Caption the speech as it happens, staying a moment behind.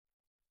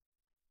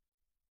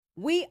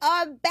We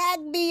are back,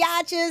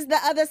 biatches. The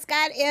other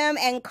Scott M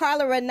and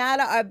Carla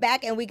Renata are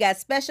back, and we got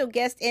special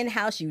guests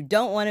in-house. You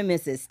don't want to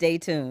miss it. Stay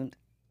tuned.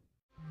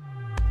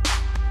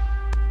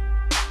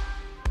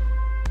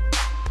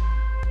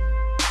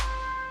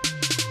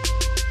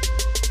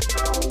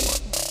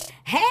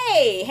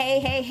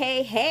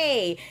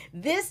 Hey.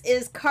 This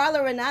is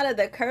Carla Renata,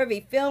 the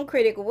Curvy film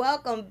critic.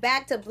 Welcome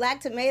back to Black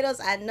Tomatoes.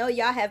 I know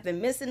y'all have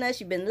been missing us.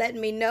 You've been letting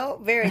me know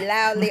very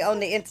loudly on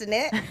the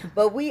internet.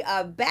 But we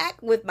are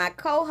back with my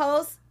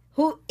co-host,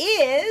 who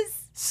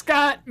is...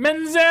 Scott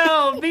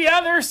Menzel, the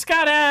other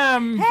Scott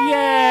M. Hey!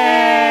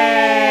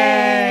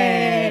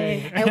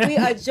 Yay! And we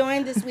are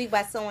joined this week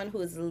by someone who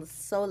is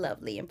so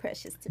lovely and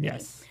precious to me.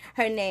 Yes.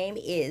 Her name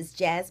is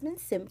Jasmine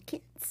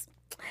Simpkins.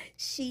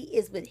 She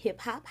is with Hip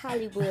Hop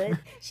Hollywood.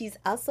 She's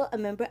also a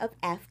member of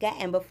AFGA.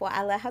 And before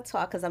I let her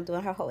talk, because I'm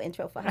doing her whole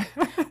intro for her,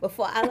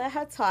 before I let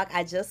her talk,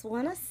 I just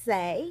want to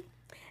say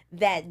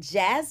that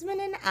Jasmine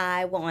and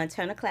I were on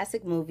Turner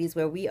Classic Movies,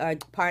 where we are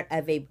part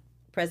of a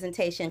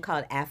presentation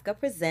called AFGA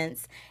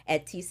Presents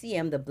at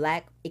TCM, the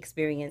Black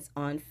Experience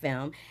on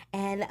Film.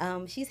 And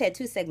she's had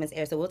 2 segments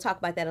air, so we'll talk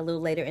about that a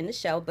little later in the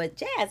show. But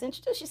Jazz,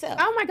 introduce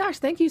yourself. Oh my gosh,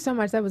 thank you so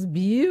much. That was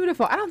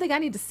beautiful. I don't think I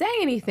need to say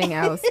anything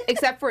else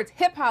except for it's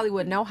hip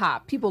Hollywood, no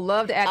hop. People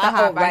love to add the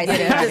hop. Right, I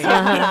get so it.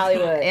 Hip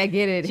Hollywood. I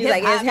get it. She's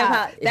like, it's hip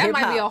hop. That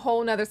might be a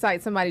whole nother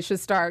site somebody should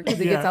start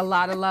because it gets a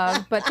lot of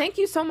love. But thank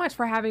you so much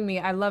for having me.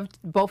 I loved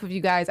both of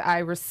you guys. I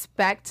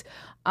respect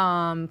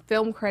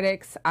film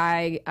critics.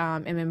 I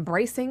am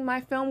embracing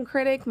my film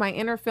critic, my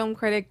inner film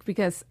critic,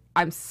 because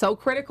I'm so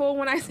critical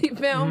when I see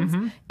films.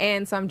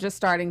 And so I'm just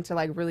starting to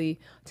like really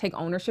take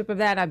ownership of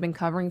that. I've been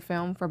covering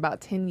film for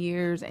about 10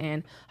 years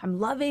and I'm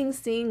loving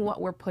seeing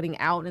what we're putting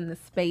out in the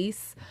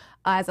space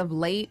as of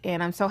late,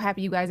 and I'm so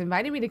happy you guys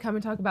invited me to come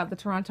and talk about the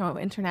Toronto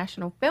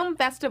International Film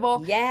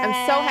Festival. Yes. I'm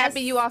so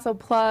happy you also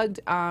plugged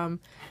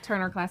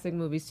Turner Classic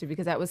Movies too,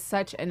 because that was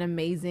such an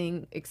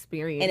amazing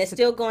experience. And it's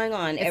still going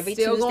on every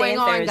Tuesday going and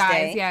on, Thursday.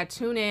 guys. Yeah,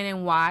 tune in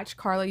and watch.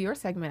 Carla, your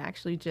segment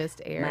actually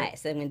just aired. My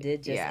segment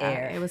did just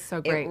air. It was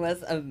so great. It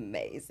was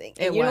amazing.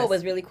 And you know what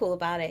was really cool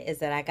about it is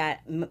that I got,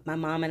 my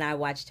mom and I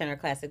watch Turner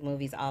Classic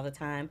Movies all the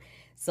time.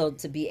 So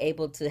to be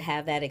able to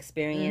have that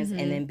experience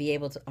and then be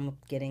able to, I'm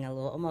getting a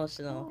little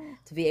emotional,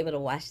 to be able to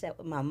watch that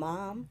with my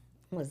mom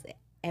was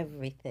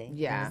everything.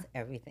 Yeah. It was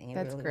everything. It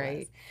That's really great.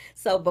 was.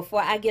 So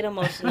before I get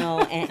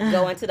emotional and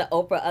go into the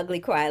Oprah ugly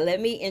cry, let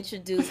me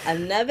introduce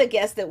another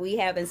guest that we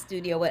have in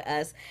studio with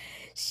us.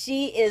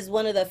 She is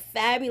one of the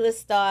fabulous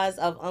stars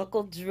of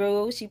Uncle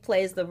Drew. She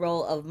plays the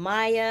role of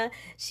Maya.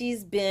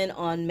 She's been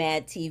on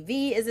Mad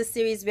TV as a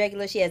series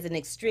regular. She has an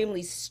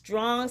extremely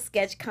strong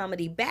sketch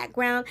comedy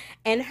background.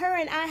 And her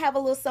and I have a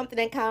little something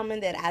in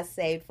common that I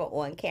saved for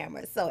on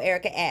camera. So,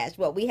 Erica Ash,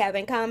 what we have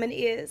in common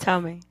is...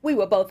 Tell me. We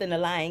were both in The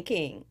Lion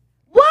King.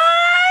 What?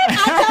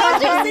 I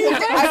told you.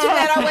 Aren't you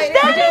glad I waited?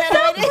 That is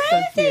so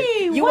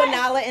crazy. You were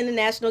Nala in the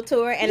national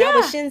tour, and I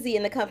was Shinzi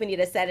in the company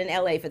that sat in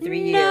LA for 3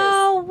 years.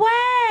 No way.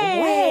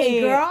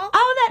 Way, girl.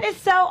 Oh, that is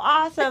so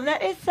awesome.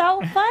 That is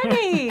so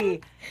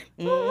funny.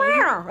 LKLA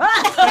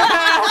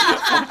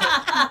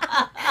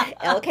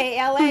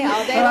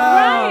all day long.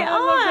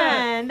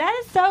 Right on. That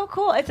is so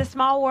cool. It's a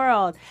small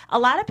world. A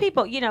lot of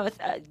people, you know, it's,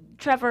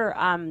 Trevor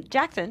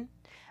Jackson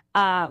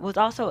was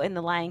also in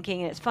The Lion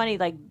King, and it's funny,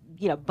 like,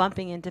 you know,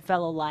 bumping into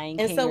fellow Lion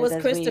Kingers. And so was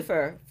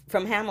Christopher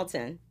from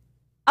Hamilton.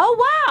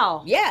 Oh,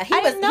 wow. Yeah.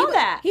 I didn't know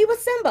that. He was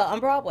Simba on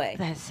Broadway.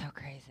 That's so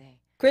crazy.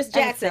 Chris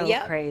Jackson,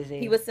 so crazy.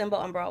 He was Simba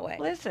on Broadway.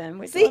 Listen,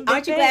 we're see,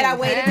 aren't you glad I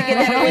waited to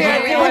get that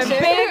original reaction?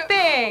 Big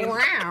things.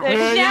 The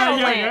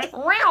Shadowland.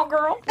 Wow,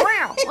 girl.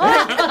 Wow.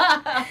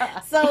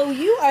 So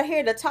you are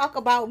here to talk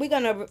about, we're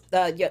going to,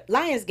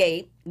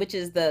 Lionsgate, which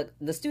is the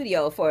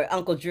studio for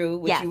Uncle Drew,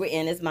 which you were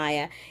in as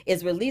Maya,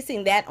 is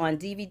releasing that on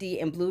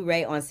DVD and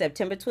Blu-ray on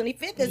September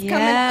 25th. It's coming up.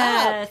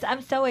 Yes,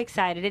 I'm so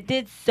excited. It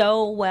did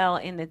so well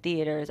in the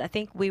theaters. I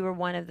think we were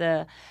one of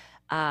the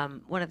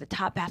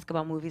top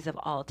basketball movies of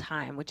all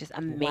time, which is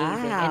amazing.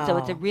 Wow. And so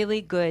it's a really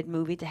good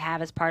movie to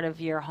have as part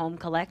of your home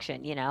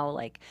collection, you know,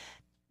 like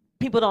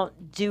people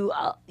don't do,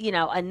 you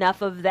know,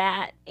 enough of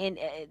that in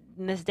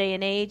this day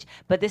and age,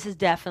 but this is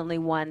definitely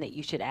one that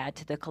you should add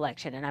to the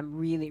collection, and I'm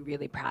really,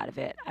 really proud of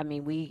it. I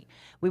mean, we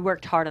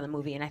worked hard on the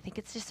movie, and I think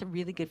it's just a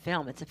really good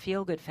film. It's a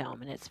feel-good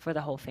film, and it's for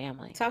the whole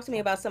family. Talk to me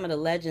about some of the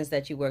legends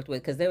that you worked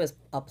with, because there was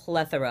a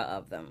plethora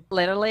of them.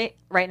 Literally,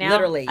 right now?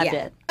 Literally, I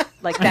did.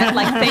 Like that,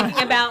 like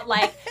thinking about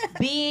like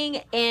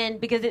being in,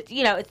 because it's,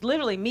 you know, it's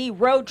literally me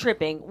road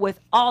tripping with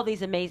all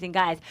these amazing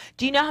guys.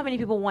 Do you know how many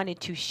people wanted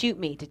to shoot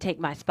me to take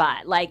my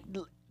spot? Like,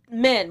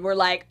 men were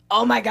like,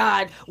 oh my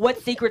God,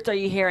 what secrets are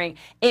you hearing?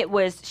 It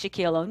was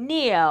Shaquille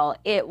O'Neal.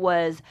 It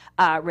was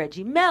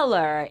Reggie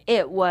Miller.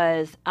 It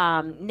was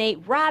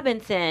Nate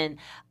Robinson.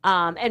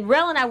 And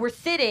Rel and I were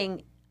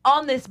sitting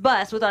on this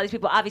bus with all these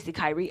people, obviously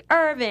Kyrie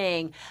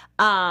Irving,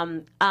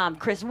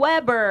 Chris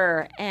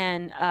Webber,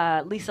 and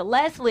Lisa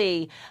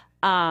Leslie.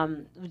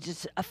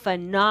 Just a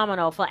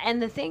phenomenal fun. And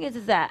the thing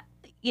is that,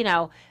 you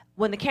know,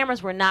 when the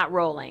cameras were not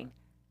rolling,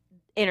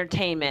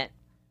 entertainment,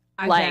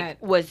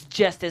 was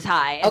just as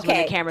high as when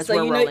the cameras were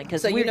rolling.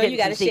 Because we you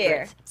got to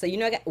share. So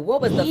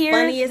what was the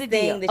funniest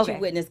thing that you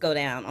witnessed go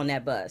down on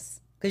that bus?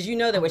 Because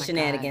there were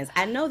shenanigans.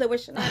 God. I know there were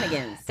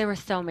shenanigans. There were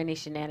so many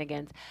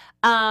shenanigans.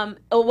 It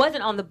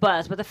wasn't on the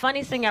bus, but the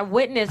funniest thing I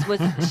witnessed was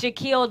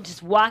Shaquille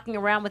just walking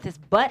around with his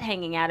butt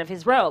hanging out of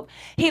his robe.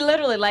 He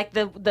literally, like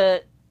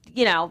the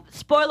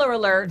spoiler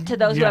alert to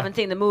those who haven't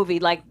seen the movie,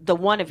 like the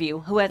one of you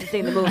who hasn't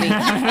seen the movie,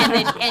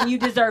 and you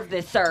deserve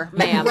this, sir,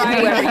 ma'am,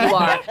 whoever you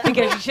are,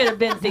 because you should have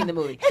been seeing the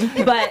movie.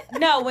 But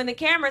no, when the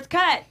cameras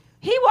cut,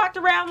 he walked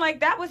around like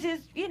that was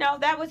his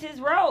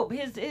robe,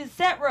 his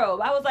set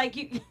robe. I was like,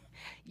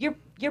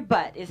 your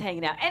butt is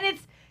hanging out, and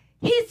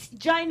he's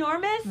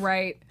ginormous,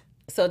 right?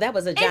 So that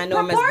was a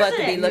ginormous butt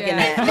to be looking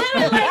at. It's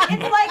literally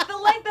it's like the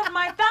length of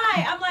my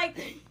thigh. I'm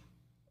like,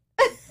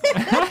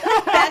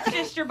 that's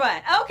just your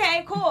butt.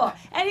 Okay, cool.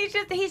 And he's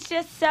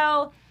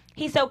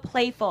so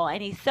playful,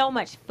 and he's so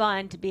much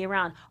fun to be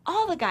around.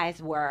 All the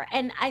guys were,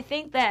 and I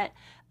think that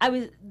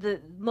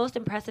the most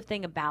impressive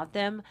thing about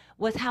them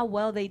was how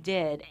well they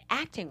did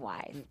acting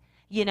wise.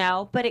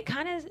 But it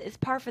kind of is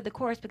par for the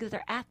course because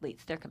they're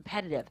athletes. They're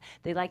competitive.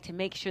 They like to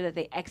make sure that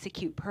they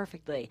execute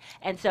perfectly.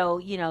 And so,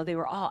 they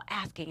were all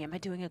asking, am I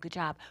doing a good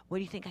job? What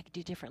do you think I could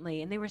do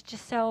differently? And they were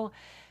just so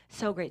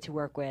great to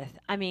work with.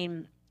 I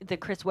mean, the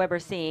Chris Webber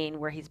scene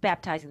where he's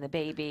baptizing the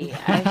baby.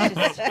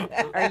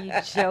 Are you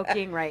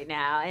joking right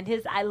now? And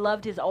I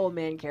loved his old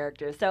man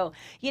character. So,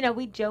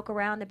 we joke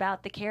around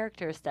about the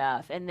character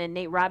stuff. And then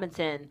Nate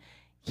Robinson,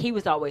 he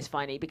was always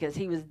funny because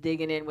he was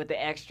digging in with the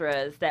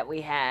extras that we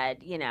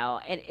had,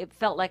 and it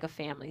felt like a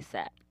family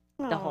set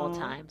the whole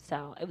time.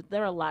 So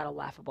there were a lot of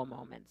laughable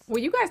moments. Well,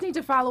 you guys need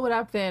to follow it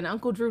up then.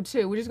 Uncle Drew,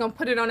 too. We're just going to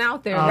put it on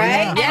out there,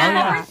 right? Yeah. And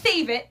I'm going to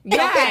receive it.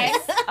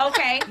 Yes.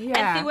 Okay. Yeah.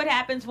 And see what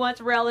happens once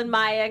Rel and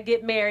Maya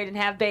get married and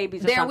have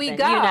babies or there something. We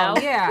go.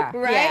 Yeah.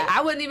 Right. Yeah.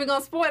 I wasn't even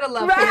going to spoil the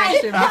love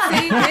connection. But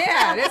see,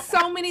 there's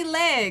so many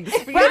legs,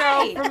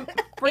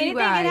 for anything you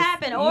guys. Can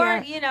happen.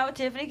 Or,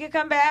 Tiffany could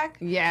come back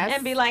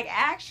and be like,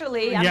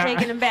 actually, I'm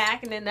taking him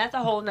back. And then that's a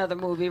whole nother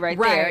movie right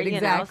there.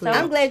 Exactly. So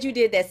I'm glad you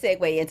did that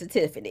segue into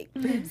Tiffany.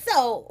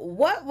 So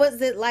what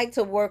was it like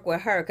to work with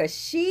her? Because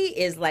she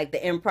is like the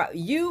improv.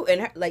 You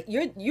and her, like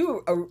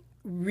you are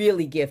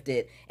really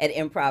gifted at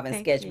improv and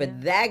sketch,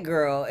 but that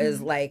girl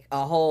is like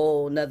a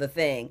whole nother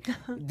thing.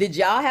 Did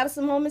y'all have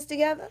some moments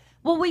together?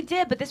 Well, we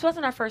did, but this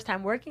wasn't our first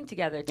time working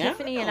together.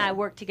 Tiffany and I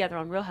worked together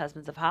on Real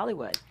Husbands of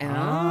Hollywood. Oh.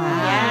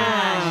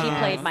 Yeah, she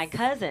played my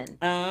cousin.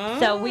 Oh.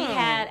 So we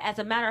had, as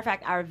a matter of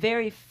fact, our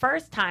very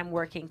first time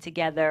working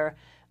together,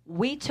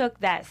 we took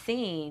that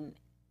scene,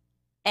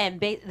 and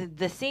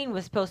the scene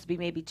was supposed to be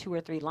maybe 2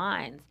 or 3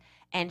 lines,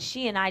 and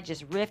she and I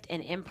just riffed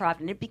and improv,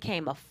 and it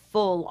became a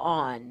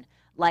full-on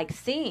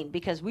scene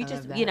because we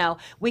just,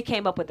 we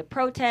came up with a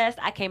protest.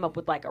 I came up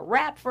with like a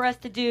rap for us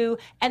to do,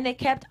 and they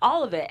kept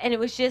all of it. And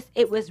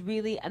it was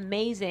really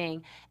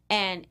amazing.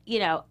 And,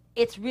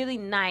 it's really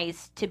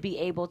nice to be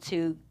able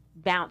to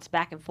bounce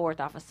back and forth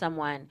off of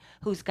someone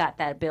who's got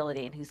that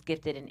ability and who's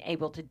gifted and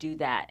able to do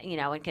that,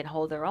 and can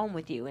hold their own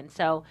with you. And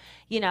so,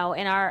 in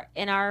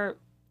our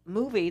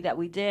movie that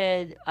we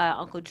did,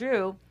 Uncle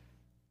Drew,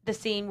 the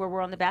scene where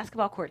we're on the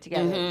basketball court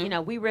together,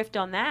 we riffed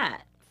on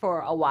that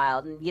for a while,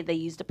 and they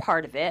used a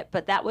part of it,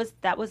 but that was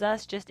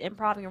us just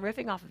improving and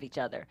riffing off of each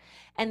other.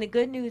 And the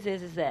good news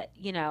is that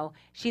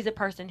she's a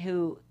person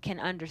who can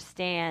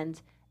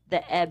understand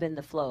the ebb and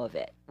the flow of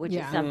it, which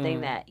is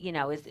something that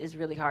is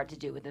really hard to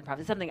do with improv.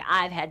 It's something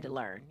I've had to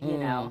learn.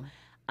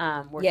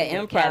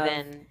 Working with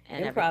Kevin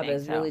and improv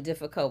is so. Really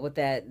difficult with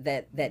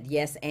that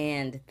yes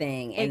and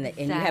thing, and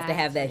and you have to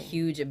have that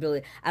huge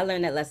ability. I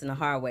learned that lesson the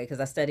hard way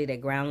because I studied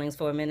at Groundlings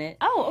for a minute.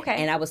 Oh, okay.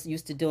 And I was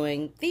used to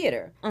doing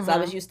theater, so I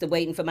was used to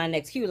waiting for my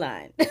next cue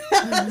line.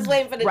 I was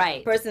waiting for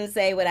the person to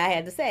say what I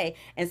had to say,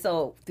 and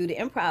so through the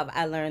improv,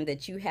 I learned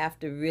that you have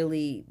to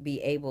really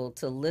be able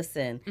to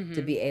listen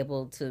to be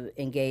able to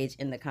engage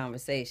in the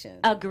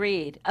conversation.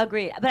 Agreed.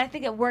 But I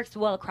think it works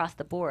well across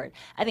the board.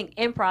 I think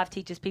improv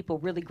teaches people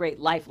really great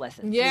life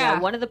lessons. Yeah.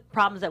 One of the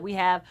problems that we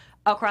have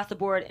across the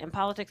board in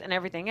politics and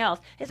everything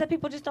else is that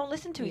people just don't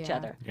listen to each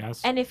other.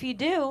 Yes. And if you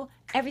do,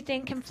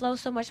 everything can flow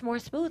so much more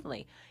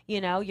smoothly.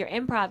 Your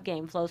improv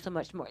game flows so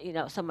much more,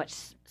 so much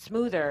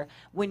smoother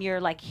when you're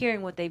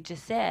hearing what they've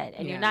just said,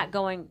 and you're not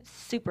going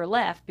super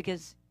left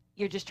because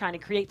you're just trying to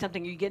create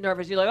something. You get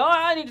nervous. You're like, oh,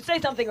 I need to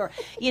say something, or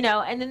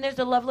and then there's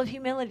a level of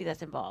humility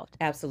that's involved.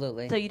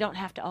 Absolutely. So you don't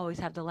have to always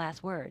have the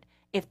last word.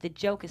 If the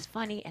joke is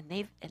funny and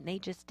they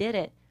just did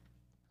it,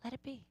 let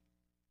it be.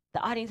 The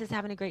audience is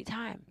having a great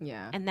time.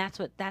 Yeah. And that's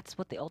what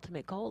the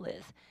ultimate goal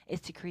is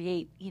to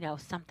create,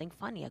 something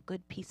funny, a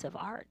good piece of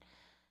art.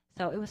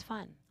 So it was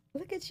fun.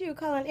 Look at you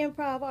calling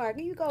improv art.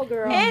 You go,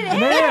 girl. It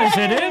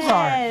is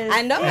art.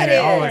 I know it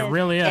is. Oh, it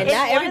really is. And It's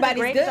not one of the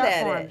everybody's good greatest art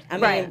at forms. it.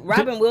 I mean,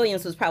 Robin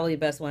Williams was probably the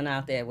best one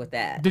out there with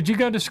that. Did you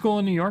go to school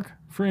in New York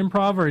for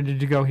improv, or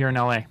did you go here in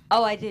LA?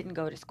 Oh, I didn't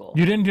go to school.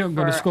 You didn't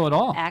go to school at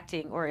all?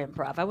 Acting or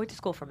improv. I went to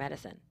school for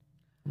medicine.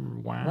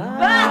 Wow.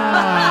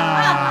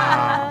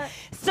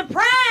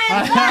 Surprise!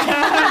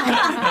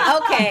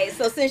 Okay,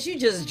 so since you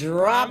just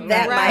dropped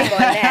that mic on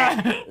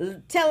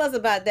that, tell us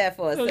about that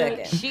for a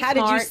second. How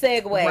did you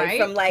segue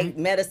from like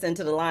medicine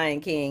to the Lion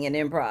King and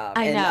improv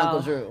and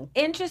Uncle Drew?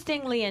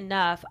 Interestingly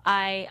enough,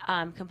 I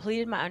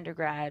completed my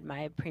undergrad,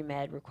 my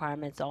pre-med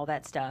requirements, all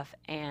that stuff,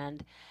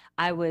 and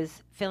I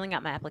was filling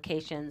out my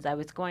applications. I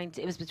was going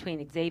to, it was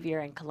between Xavier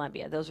and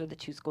Columbia. Those were the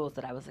two schools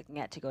that I was looking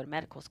at to go to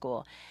medical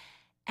school.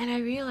 And I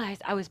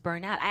realized I was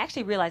burnt out. I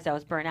actually realized I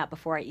was burnt out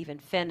before I even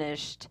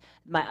finished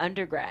my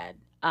undergrad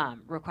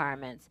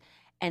requirements.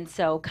 And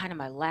so kind of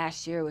my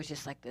last year was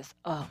just like this,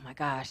 oh my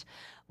gosh,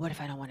 what if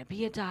I don't want to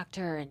be a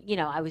doctor? And, you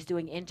know, I was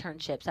doing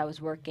internships. I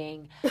was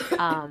working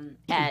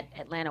at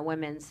Atlanta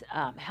Women's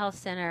Health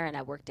Center, and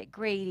I worked at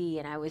Grady,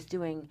 and I was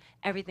doing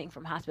everything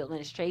from hospital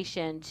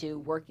administration to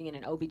working in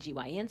an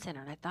OBGYN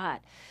center. And I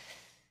thought,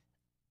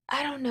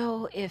 I don't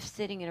know if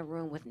sitting in a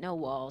room with no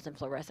walls and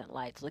fluorescent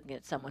lights looking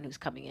at someone who's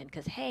coming in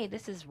because, hey,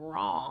 this is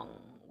wrong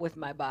with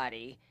my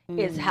body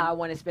is how I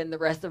want to spend the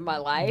rest of my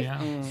life.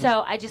 Yeah.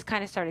 So I just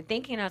kind of started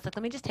thinking, and I was like,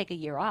 let me just take a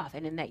year off.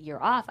 And in that year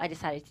off, I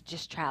decided to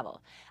just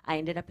travel. I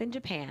ended up in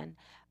Japan.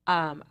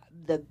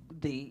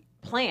 The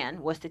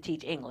plan was to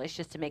teach English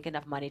just to make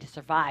enough money to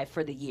survive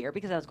for the year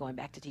because I was going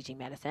back to teaching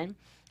medicine.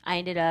 I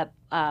ended up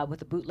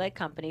with a bootleg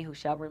company who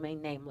shall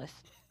remain nameless.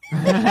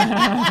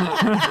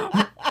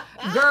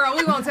 Girl,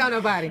 we won't tell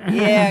nobody.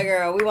 Yeah,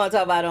 girl, we won't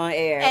talk about it on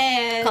air.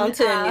 And,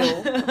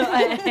 continue.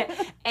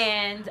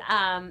 And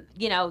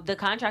you know, the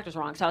contract was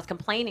wrong. So I was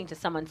complaining to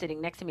someone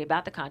sitting next to me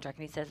about the contract,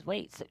 and he says,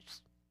 wait, so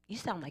you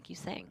sound like you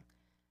sing.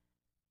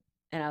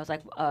 And I was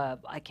like,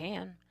 I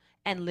can.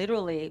 And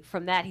literally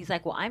from that, he's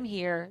like, well, I'm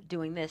here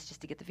doing this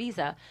just to get the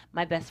visa.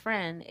 My best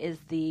friend is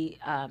the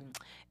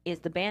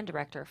band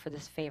director for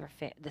this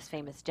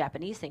famous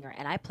Japanese singer,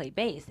 and I play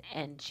bass,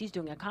 and she's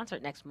doing a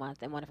concert next month,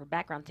 and one of her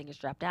background singers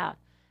dropped out.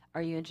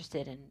 Are you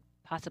interested in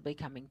possibly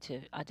coming to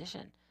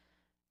audition?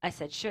 I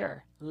said,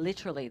 sure.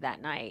 Literally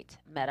that night,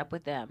 met up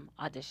with them,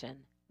 auditioned,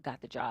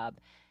 got the job,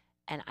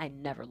 and I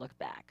never looked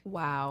back.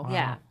 Wow.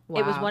 Yeah.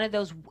 Wow. It was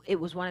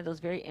one of those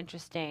very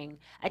interesting,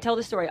 I tell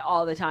this story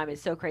all the time,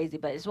 it's so crazy,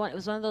 but it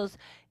was one of those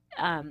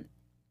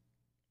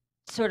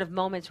sort of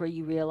moments where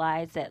you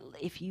realize that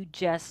if you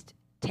just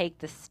take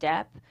the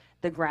step,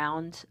 the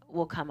ground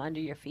will come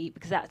under your feet,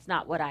 because that's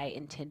not what I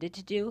intended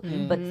to do,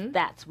 but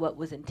that's what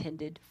was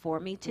intended for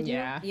me to do.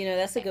 Yeah. You know,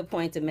 that's a good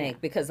point to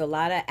make, because a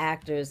lot of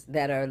actors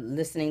that are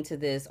listening to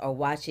this or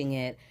watching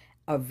it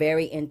are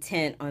very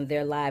intent on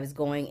their lives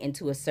going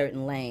into a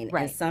certain lane.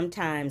 Right. And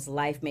sometimes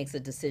life makes a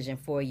decision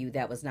for you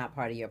that was not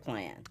part of your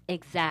plan.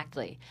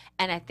 Exactly.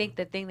 And I think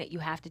the thing that you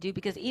have to do,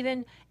 because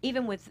even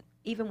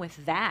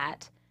with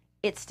that,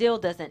 it still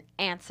doesn't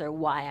answer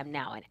why I'm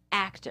now an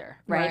actor,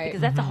 right?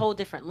 Because that's a whole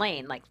different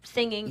lane, like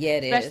singing,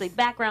 especially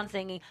background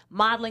singing,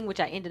 modeling,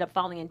 which I ended up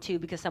falling into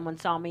because someone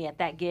saw me at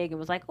that gig and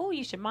was like, oh,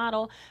 you should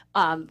model,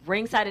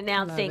 ringside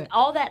announcing,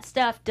 all that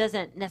stuff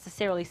doesn't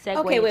necessarily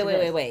segue Okay,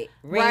 wait.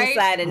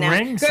 Ringside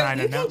announcing. Girl,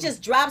 you can't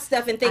just drop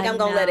stuff and think I'm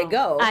going to let it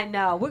go. I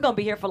know. We're going to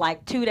be here for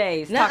like 2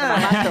 days talking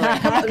about my story.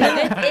 Come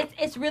on.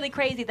 It's really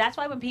crazy. That's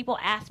why when people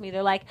ask me,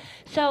 they're like,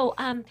 so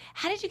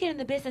how did you get in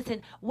the business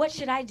and what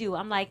should I do?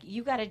 I'm like,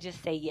 you got to just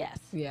say yes.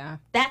 Yeah.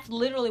 That's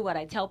literally what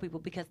I tell people,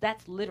 because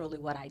that's literally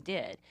what I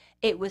did.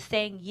 It was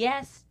saying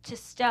yes to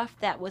stuff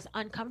that was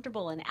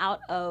uncomfortable and out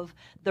of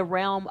the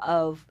realm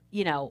of,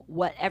 you know,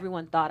 what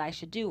everyone thought I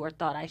should do or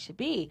thought I should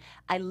be.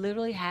 I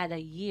literally had a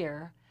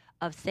year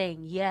of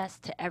saying yes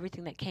to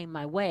everything that came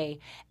my way,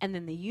 and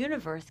then the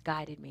universe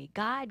guided me,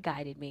 God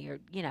guided me, or,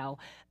 you know,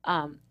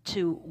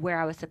 to where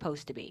I was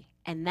supposed to be.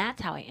 And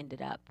that's how I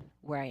ended up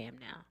where I am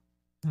now.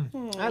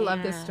 I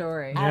love this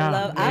story. I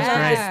love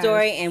this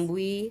story, and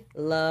we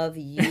love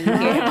you here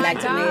at Black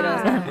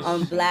Tomatoes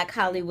on Black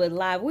Hollywood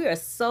Live. We are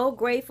so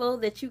grateful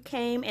that you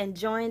came and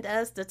joined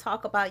us to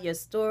talk about your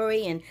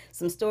story and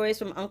some stories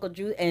from Uncle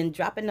Drew, and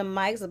dropping the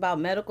mics about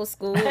medical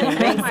school and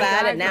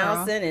ringside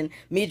announcing, and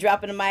me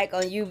dropping the mic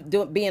on you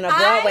being a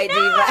Broadway diva.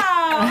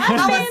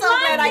 I was so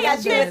glad I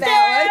got you with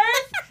that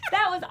one.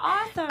 That was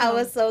awesome. I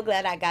was so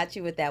glad I got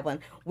you with that one.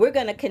 We're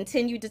going to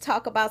continue to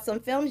talk about some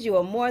films. You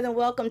are more than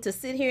welcome to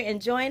sit here and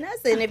join us.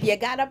 And if you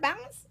got to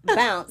bounce.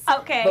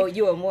 Okay. But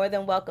you are more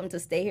than welcome to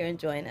stay here and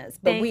join us.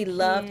 But we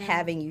loved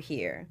having you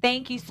here.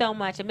 Thank you so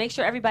much. And make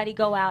sure everybody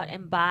go out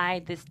and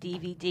buy this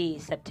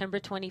DVD, September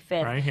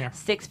 25th. Right here.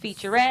 6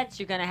 featurettes.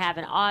 You're going to have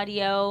an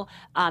audio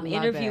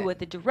interview with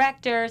the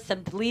director,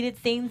 some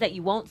deleted scenes that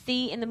you won't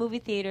see in the movie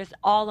theaters,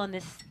 all on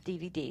this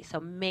DVD.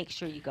 So make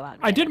sure you go out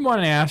and I did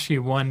want to ask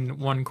you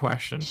one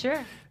question.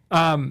 Sure.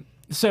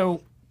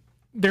 So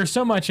there's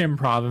so much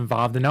improv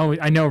involved, and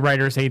I know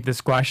writers hate this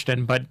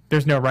question, but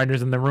there's no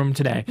writers in the room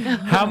today.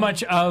 How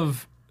much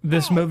of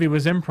this movie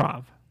was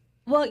improv?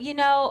 Well, you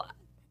know,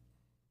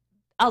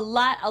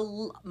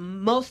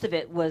 most of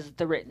it was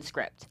the written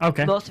script.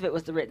 Okay. Most of it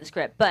was the written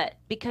script, but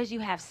because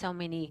you have so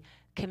much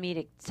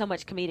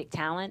comedic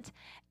talent,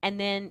 and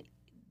then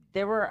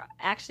there were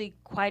actually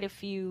quite a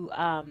few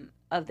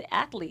of the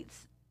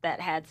athletes that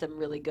had some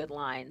really good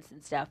lines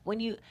and stuff. When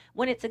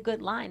it's a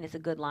good line, it's a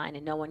good line,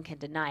 and no one can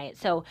deny it.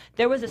 So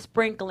there was a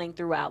sprinkling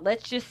throughout.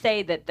 Let's just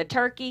say that the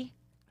turkey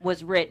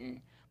was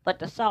written, but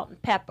the salt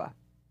and pepper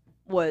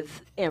was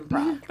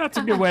improv. That's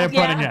a good way of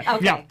putting it.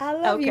 Okay. Yeah. I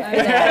love you for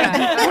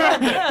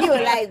that. You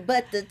were like,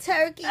 but the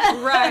turkey.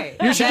 Right.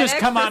 You should That just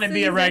come extra on and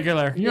be a season.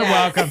 regular. You're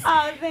Yes. welcome.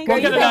 Oh, thank We'll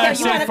you. get another You want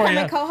seat to for come you.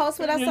 and co-host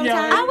with us Yeah.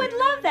 sometime? I would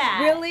love that.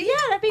 Really? Yeah,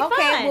 that'd be fun.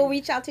 Okay, we'll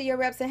reach out to your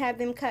reps and have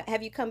them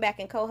have you come back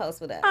and co-host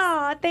with us.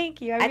 Oh,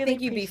 thank you. I really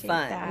think you'd be appreciate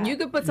fun. that. You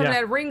could put some Yeah. of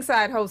that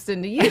ringside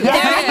hosting to you. There you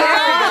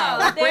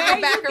go. Bring There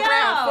it back you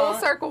around. go.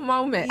 Full circle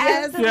moment.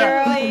 Yes,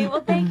 Absolutely. girl.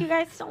 Well, thank you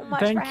guys so much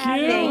Thank for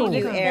having you. me. Thank you,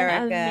 It's been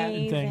Erica.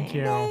 amazing. Thank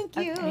you. Thank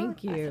you.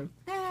 Thank you.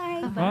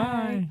 Bye.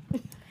 Bye.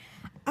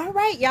 All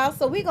right, y'all.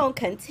 So we're going to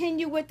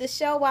continue with the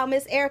show while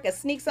Miss Erica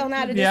sneaks on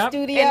out of the Yep.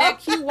 studio. And that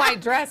cute white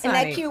dress, And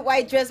honey. that cute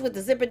white dress with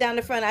the zipper down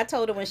the front. I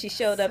told her when she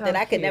showed up So that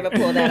I could cute. never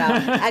pull that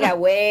out. I got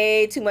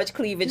way too much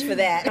cleavage for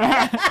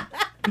that.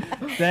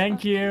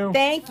 Thank you.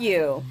 Thank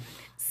you.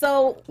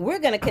 So we're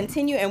going to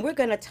continue and we're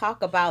going to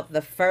talk about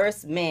The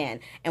First Man.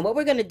 And what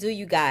we're going to do,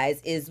 you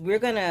guys, is we're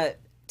going to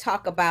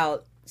talk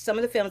about some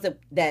of the films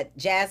that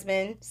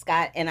Jasmine,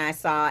 Scott, and I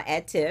saw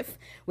at TIFF.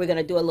 We're going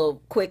to do a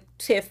little quick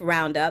TIFF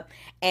roundup.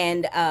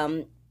 And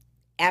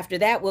after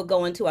that, we'll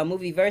go into our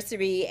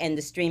movieversary and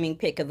the streaming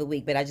pick of the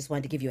week. But I just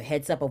wanted to give you a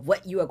heads up of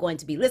what you are going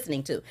to be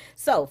listening to.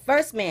 So,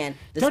 First Man.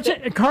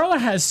 Carla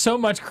has so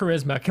much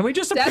charisma. Can we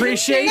just Doesn't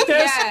appreciate she?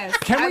 this? Yes.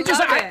 Can we I just?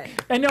 love it.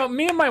 I know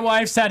me and my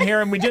wife sat here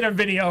and we did a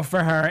video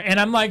for her, and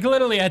I'm like,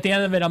 literally at the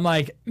end of it, I'm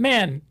like,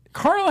 man,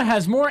 Carla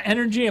has more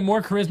energy and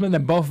more charisma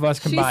than both of us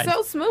combined. She's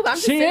so smooth. I'm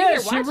just She sitting here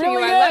is. She watching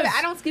really you. I love is. it.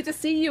 I don't get to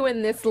see you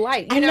in this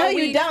light. I know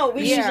you don't.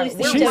 We usually see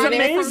we're She's running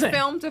amazing. from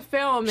film to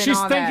film and She's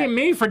all thanking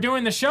that. me for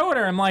doing the show with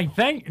her. I'm like,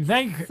 thank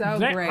great.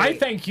 I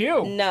thank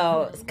you.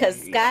 No,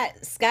 because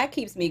Scott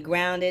keeps me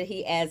grounded.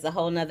 He adds a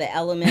whole nother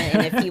element.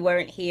 And if he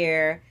weren't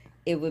here,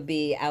 it would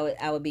be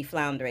I would be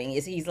floundering.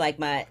 He's like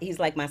my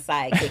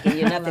sidekick, and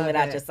you're nothing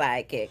without it. your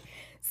sidekick.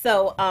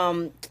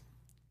 So,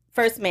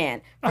 First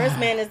Man. First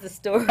Man is the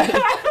story.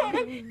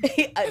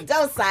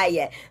 Don't sigh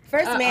yet.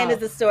 First Man is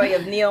the story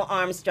of Neil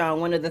Armstrong,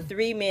 one of the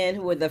 3 men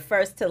who were the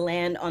first to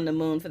land on the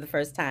moon for the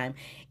first time.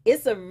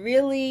 It's a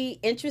really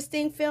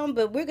interesting film,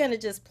 but we're going to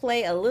just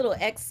play a little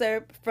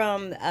excerpt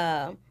from...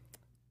 The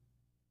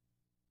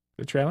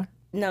trailer?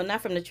 No,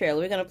 not from the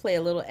trailer. We're going to play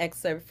a little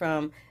excerpt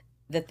from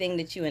the thing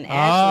that you and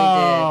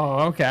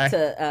Ashley okay.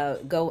 did to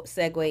go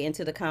segue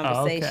into the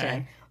conversation.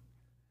 Okay.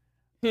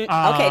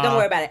 Okay, don't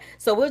worry about it.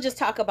 So we'll just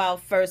talk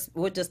about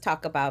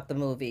the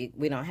movie.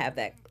 We don't have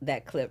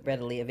that clip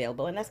readily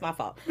available, and that's my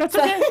fault. That's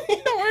okay.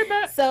 Don't worry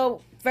about it.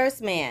 So,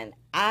 First Man,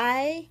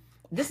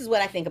 this is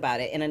what I think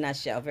about it in a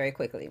nutshell, very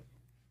quickly.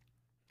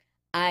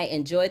 I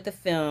enjoyed the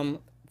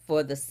film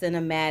for the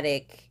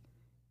cinematic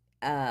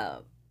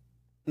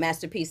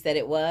masterpiece that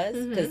it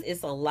was, because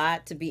it's a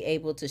lot to be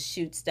able to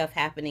shoot stuff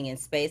happening in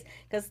space.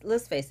 Because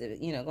let's face it,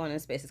 going into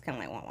space is kind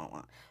of like wah, wah,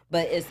 wah.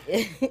 But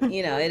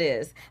it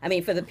is. I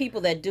mean, for the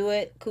people that do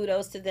it,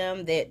 kudos to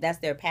them. That's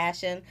their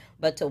passion.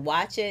 But to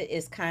watch it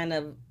is kind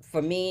of,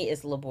 for me,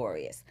 it's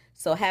laborious.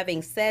 So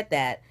having said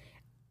that,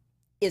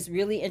 it's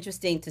really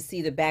interesting to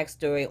see the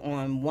backstory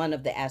on one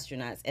of the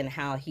astronauts and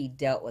how he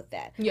dealt with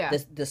that. Yeah.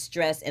 The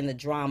stress and the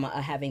drama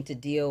of having to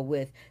deal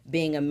with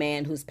being a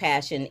man whose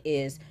passion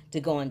is to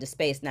go into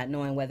space, not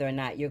knowing whether or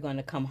not you're going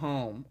to come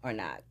home or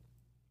not.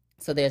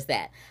 So there's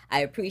that.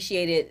 I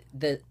appreciated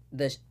the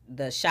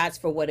shots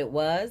for what it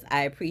was.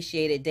 I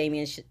appreciated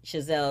Damien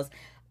Chazelle's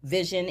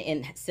vision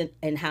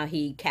and how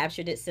he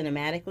captured it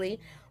cinematically.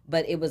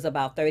 But it was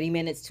about 30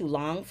 minutes too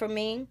long for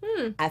me.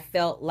 I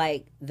felt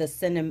like the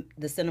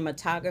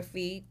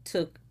cinematography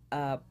took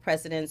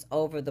precedence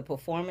over the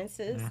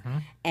performances,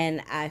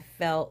 and I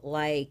felt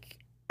like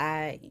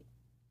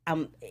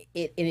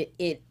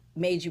it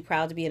made you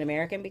proud to be an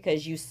American,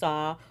 because you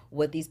saw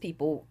what these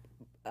people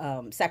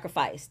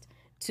sacrificed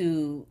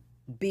to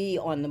be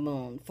on the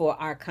moon for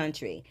our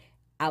country.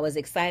 I was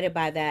excited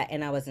by that,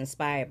 and I was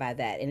inspired by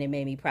that, and it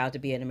made me proud to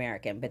be an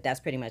American. But that's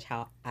pretty much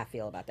how I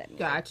feel about that movie.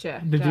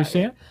 Gotcha. Did you see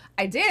it?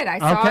 I did. I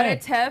saw Okay. it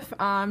at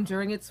TIFF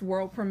during its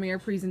world premiere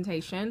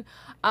presentation.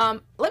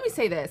 Let me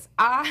say this.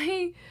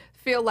 I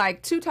feel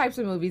like 2 types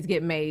of movies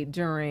get made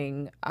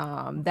during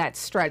that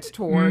stretch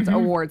towards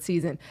award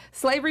season: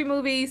 slavery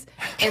movies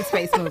and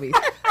space movies.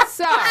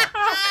 So,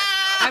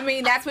 I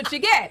mean, that's what you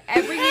get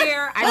every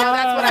year. I know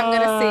that's what I'm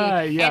going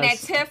to see. Yes. And at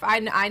TIFF,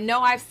 I know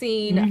I've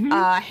seen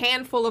a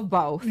handful of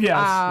both.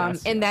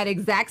 Yes, in that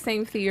exact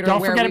same theater. Don't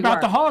where forget we about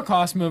were. the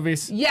Holocaust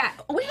movies. Yeah,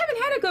 we haven't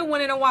had a good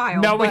one in a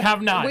while. No, we but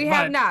have not, We but-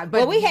 have not.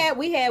 But Well,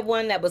 we had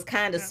one that was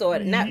kind of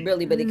sort of, not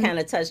really, but it kind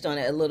of touched on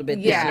it a little bit.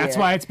 Yeah. this year. That's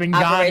why it's been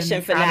gone. Operation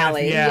and out of-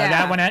 Finale. yeah,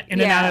 that went in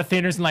and out Yeah. of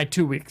theaters in like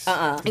 2 weeks.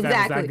 That was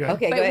that Exactly. good.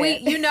 Okay, but go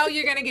ahead.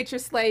 you're gonna get your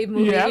slave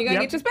movie. Yep, you're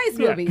gonna yep, get your space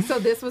yep. movie. So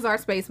this was our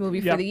space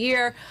movie for Yep. the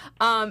year.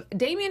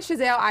 Damien Damien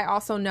Chazelle, I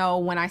also know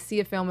when I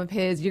see a film of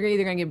his, you're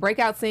either going to get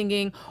breakout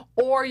singing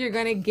or you're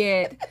going to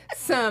get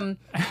some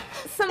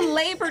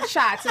labored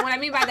shots. And what I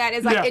mean by that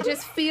is like it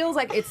just feels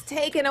like it's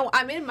taken.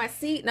 I'm in my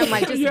seat and I'm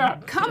like,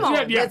 just come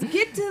on, let's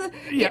get to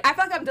the. I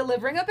feel like I'm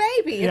delivering a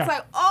baby. It's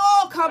like,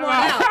 oh, come on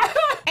out.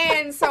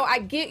 And so I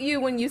get you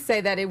when you say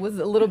that it was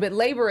a little bit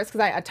laborious, because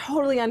I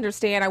totally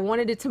understand. I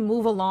wanted it to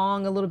move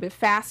along a little bit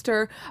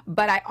faster,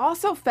 but I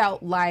also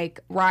felt like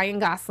Ryan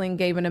Gosling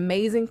gave an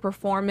amazing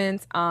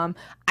performance.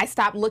 I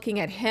stopped looking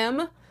at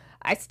him.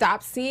 I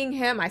stopped seeing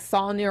him. I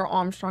saw Neil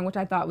Armstrong, which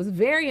I thought was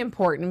very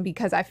important,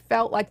 because I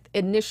felt like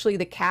initially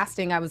the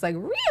casting, I was like,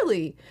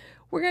 really?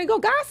 We're going to go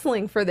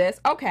Gosling for this?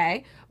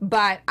 Okay.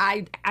 But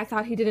I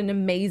thought he did an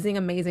amazing,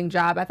 amazing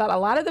job. I thought a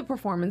lot of the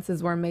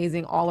performances were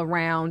amazing all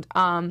around.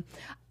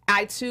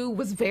 I too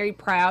was very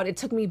proud. It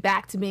took me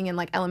back to being in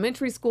like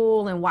elementary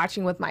school and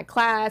watching with my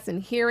class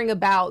and hearing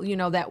about, you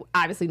know, that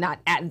obviously not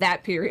at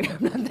that period,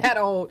 I'm not that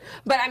old,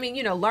 but I mean,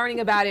 you know, learning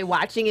about it,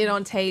 watching it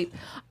on tape.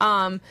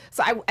 So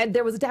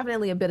there was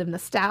definitely a bit of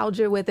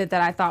nostalgia with it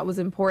that I thought was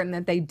important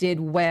that they did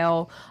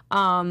well.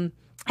 I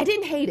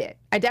didn't hate it.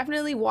 I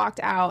definitely walked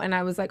out and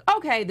I was like,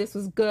 okay, this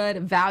was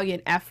good,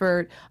 valiant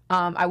effort.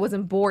 I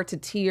wasn't bored to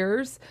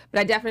tears, but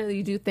I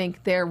definitely do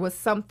think there was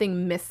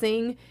something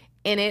missing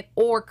in it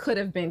or could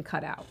have been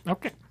cut out.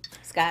 Okay.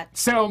 Scott?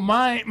 So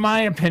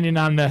my opinion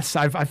on this,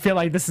 I feel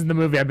like this is the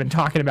movie I've been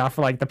talking about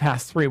for like the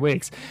past 3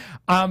 weeks.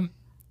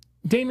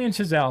 Damien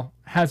Chazelle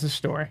has a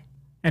story,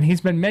 and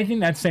he's been making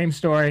that same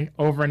story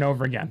over and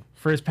over again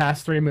for his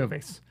past 3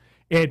 movies.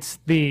 It's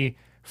the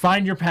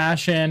find your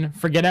passion,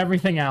 forget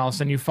everything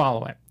else, and you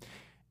follow it.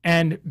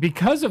 And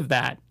because of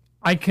that,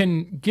 I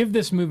can give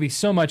this movie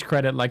so much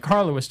credit, like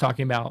Carla was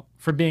talking about,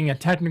 for being a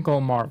technical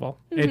marvel.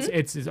 Mm-hmm.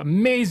 It's an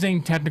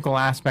amazing technical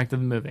aspect of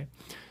the movie.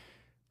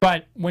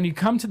 But when you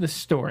come to the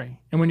story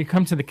and when you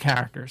come to the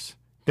characters,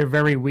 they're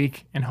very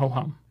weak and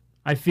ho-hum.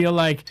 I feel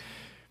like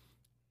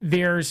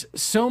there's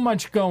so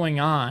much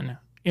going on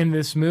in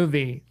this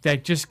movie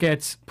that just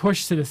gets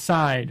pushed to the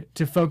side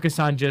to focus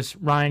on just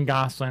Ryan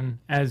Gosling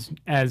as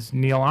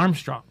Neil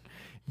Armstrong.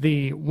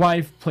 The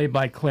wife, played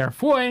by Claire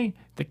Foy,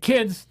 the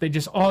kids, they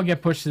just all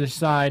get pushed to the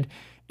side.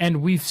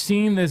 And we've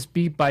seen this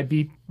beat by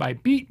beat by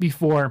beat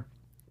before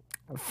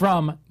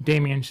from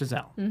Damien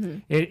Chazelle. Mm-hmm.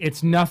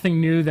 It's nothing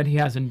new that he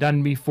hasn't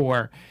done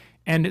before.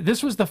 And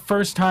this was the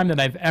first time that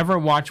I've ever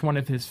watched one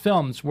of his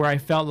films where I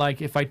felt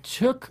like if I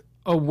took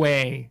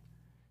away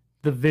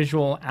the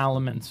visual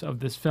elements of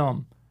this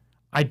film,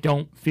 I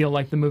don't feel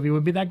like the movie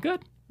would be that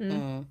good.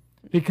 Mm-hmm.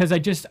 Because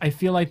I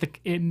feel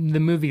like the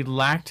movie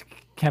lacked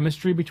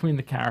chemistry between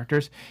the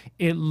characters.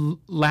 It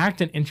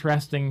lacked an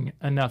interesting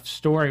enough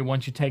story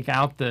once you take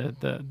out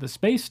the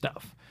space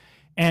stuff.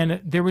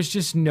 And there was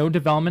just no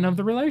development of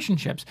the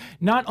relationships,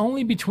 not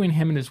only between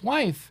him and his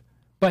wife,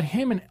 but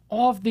him and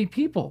all of the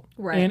people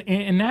in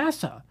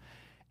NASA.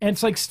 And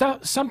it's like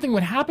something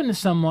would happen to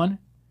someone,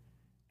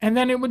 and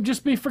then it would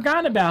just be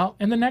forgotten about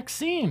in the next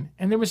scene.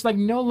 And there was like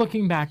no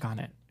looking back on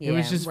it. It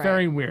was just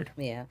very weird.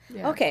 Yeah.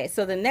 Okay,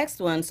 so the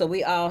next one, so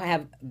we all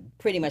have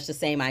pretty much the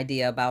same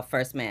idea about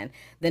First Man.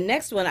 The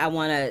next one I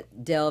want to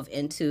delve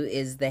into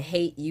is The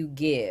Hate U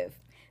Give.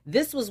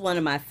 This was one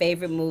of my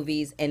favorite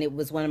movies, and it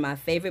was one of my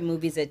favorite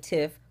movies at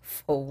TIFF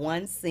for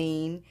one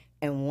scene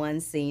and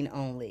one scene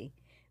only.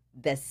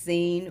 The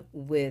scene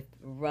with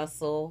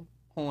Russell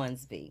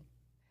Hornsby.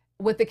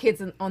 With the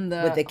kids on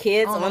the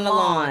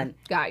lawn.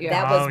 Got you.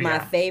 That was my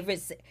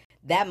favorite.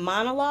 That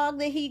monologue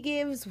that he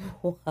gives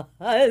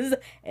was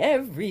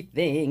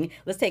everything.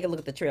 Let's take a look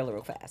at the trailer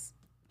real fast.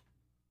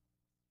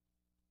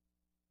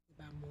 It's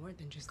about more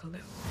than just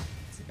Khalil.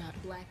 It's about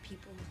black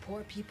people,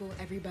 poor people,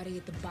 everybody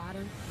at the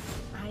bottom.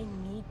 I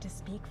need to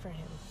speak for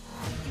him.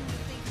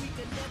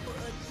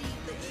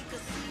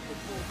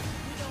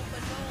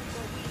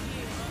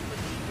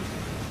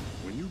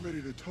 When you're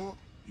ready to talk,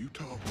 you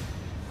talk.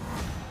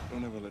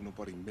 Don't ever let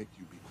nobody make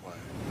you be quiet.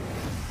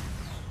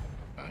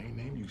 I ain't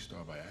named you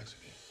Star by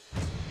accident.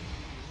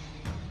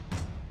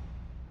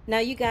 Now,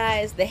 you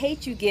guys, The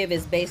Hate U Give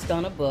is based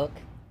on a book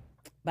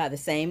by the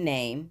same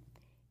name,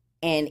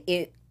 and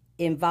it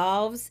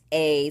involves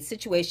a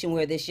situation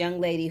where this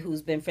young lady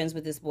who's been friends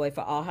with this boy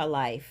for all her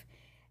life,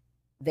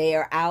 they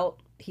are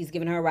out, he's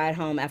giving her a ride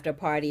home after a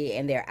party,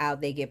 and they're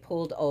out, they get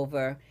pulled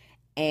over,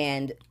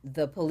 and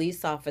the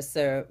police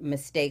officer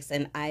mistakes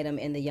an item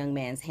in the young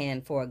man's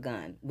hand for a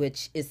gun,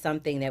 which is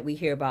something that we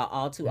hear about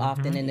all too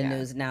often in the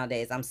news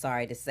nowadays, I'm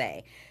sorry to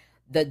say.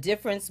 The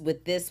difference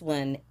with this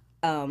one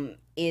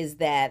is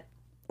that,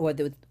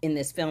 in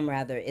this film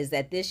rather, is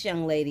that this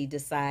young lady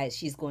decides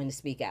she's going to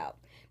speak out.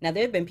 Now,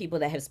 there have been people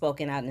that have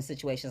spoken out in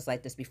situations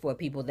like this before,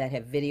 people that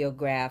have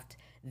videographed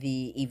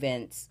the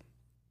events,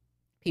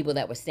 people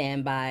that were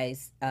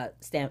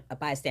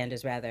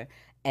bystanders rather,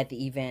 at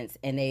the events,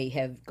 and they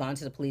have gone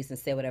to the police and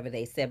said whatever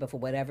they said, but for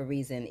whatever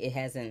reason, it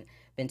hasn't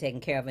been taken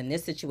care of. In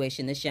this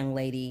situation, this young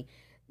lady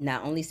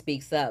not only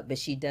speaks up, but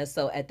she does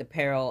so at the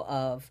peril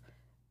of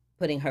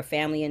putting her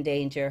family in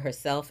danger,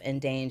 herself in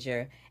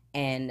danger,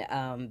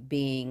 and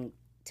being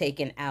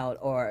taken out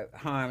or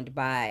harmed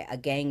by a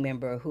gang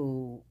member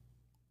who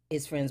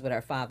is friends with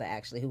her father,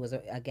 actually, who was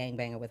a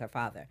gangbanger with her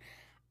father.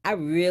 I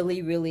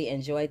really, really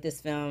enjoyed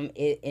this film.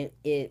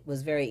 It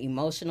was very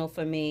emotional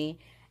for me.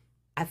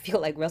 I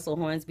feel like Russell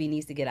Hornsby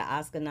needs to get an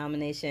Oscar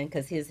nomination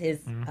because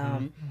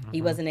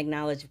he wasn't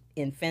acknowledged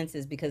in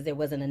Fences because there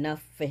wasn't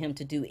enough for him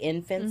to do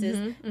in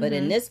Fences. But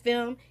in this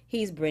film,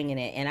 he's bringing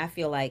it, and I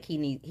feel like he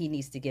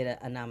needs to get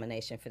a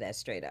nomination for that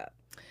straight up.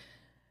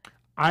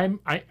 I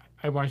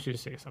want you to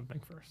say something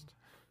first.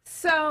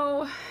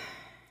 So,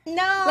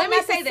 no, let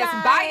me say this.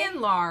 By and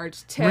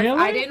large, Tiff, Really?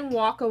 I didn't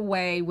walk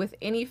away with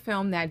any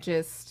film that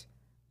just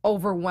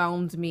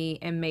overwhelmed me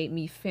and made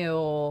me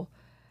feel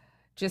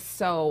just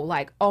so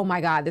like, oh my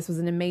God, this was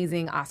an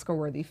amazing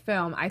Oscar-worthy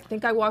film. I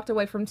think I walked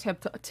away from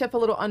Tiff a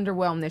little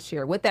underwhelmed this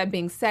year. With that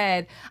being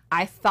said,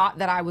 I thought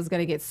that I was going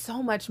to get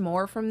so much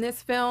more from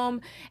this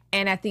film.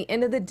 And at the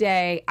end of the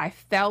day, I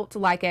felt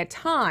like at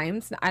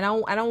times, I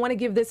don't want to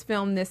give this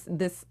film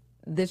this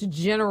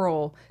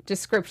general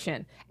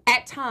description.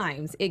 At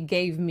times, it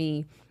gave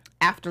me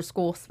After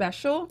School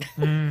Special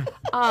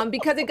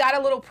because it got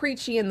a little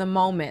preachy in the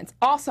moments.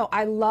 Also,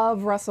 I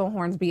love Russell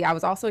Hornsby. I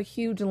was also a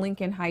huge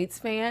Lincoln Heights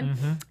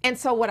fan. And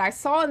so what I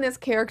saw in this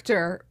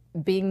character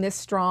being this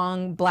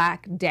strong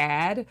black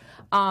dad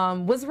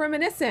was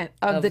reminiscent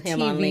of the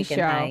him on TV Lincoln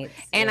show. Heights,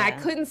 And I yeah.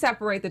 couldn't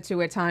separate the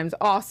two at times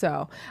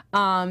also.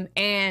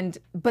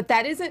 But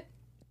that isn't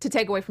to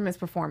take away from his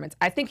performance.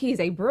 I think he's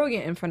a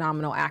brilliant and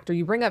phenomenal actor.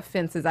 You bring up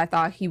Fences. I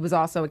thought he was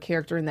also a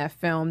character in that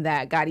film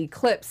that got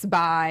eclipsed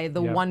by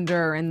the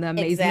wonder and the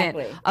amazement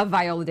of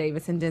Viola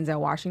Davis and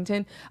Denzel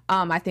Washington.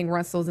 I think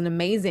Russell's an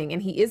amazing,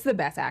 and he is the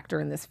best actor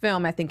in this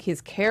film. I think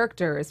his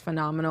character is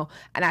phenomenal,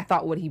 and I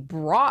thought what he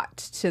brought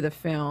to the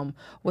film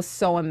was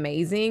so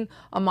amazing.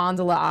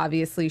 Amandla,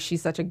 obviously,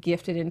 she's such a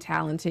gifted and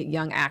talented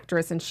young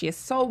actress, and she has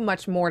so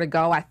much more to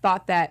go. I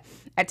thought that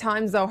at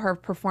times, though, her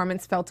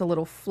performance felt a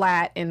little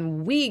flat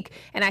and weak,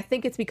 and I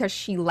think it's because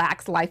she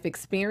lacks life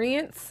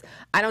experience.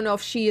 I don't know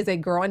if she is a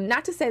girl, and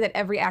not to say that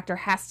every actor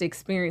has to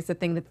experience the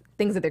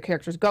things that their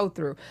characters go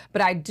through,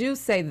 but I do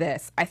say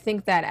this. I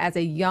think that as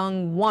a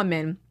young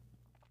woman,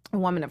 a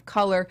woman of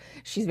color,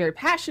 she's very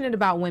passionate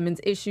about women's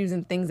issues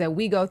and things that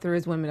we go through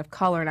as women of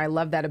color, and I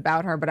love that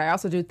about her. But I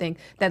also do think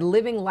that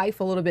living life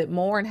a little bit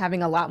more and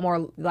having a lot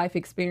more life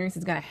experience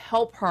is going to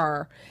help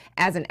her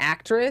as an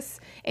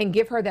actress and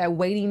give her that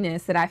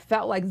weightiness that I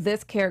felt like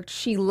this character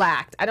she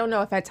lacked. I don't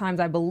know if at times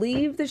I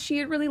believed that she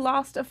had really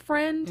lost a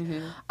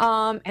friend,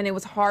 and it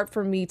was hard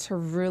for me to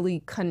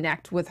really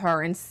connect with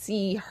her and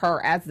see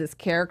her as this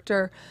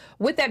character.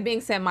 With that being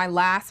said, my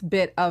last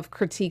bit of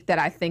critique that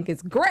I think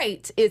is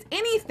great is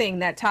anything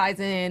that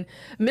ties in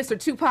Mr.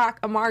 Tupac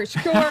Amari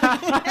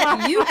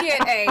Shakur. You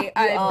get a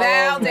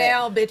bow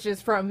down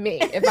bitches from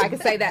me, if I can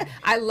say that.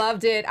 I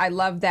loved it. I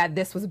love that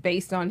this was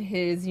based on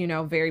his,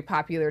 very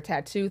popular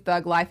tattoo,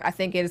 Thug Life. I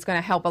think it is going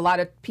to help a lot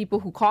of people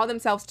who call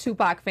themselves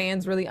Tupac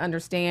fans really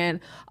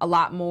understand a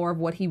lot more of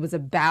what he was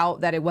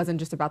about, that it wasn't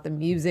just about the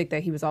music,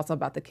 that he was also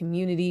about the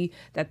community,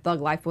 that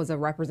Thug Life was a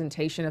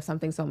representation of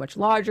something so much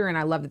larger. And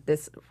I love that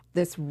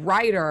this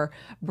writer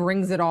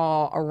brings it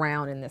all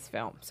around in this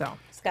film. So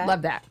Scott?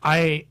 Love that.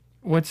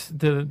 What's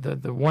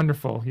the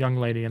wonderful young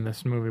lady in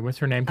this movie? What's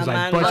her name? Because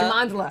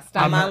Amandla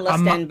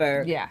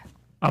Stenberg. Yeah.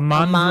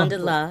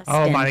 Amandla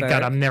Oh my Stenberg.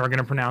 God, I'm never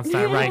gonna pronounce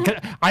that right. 'Cause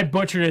I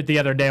butchered it the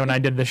other day when I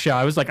did the show.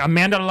 I was like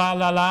Amanda la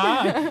la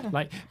la.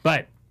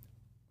 But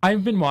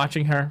I've been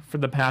watching her for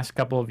the past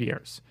couple of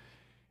years,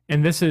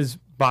 and this is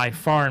by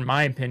far, in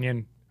my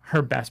opinion,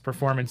 her best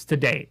performance to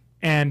date.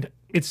 And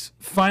it's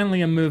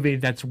finally a movie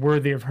that's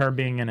worthy of her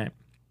being in it.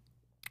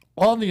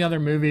 All the other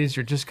movies,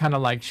 you're just kind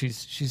of like,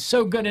 she's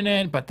so good in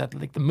it, but that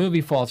the movie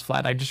falls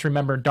flat. I just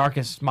remember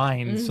Darkest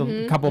Minds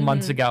a couple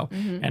months ago,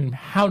 and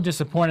how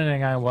disappointed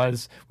I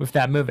was with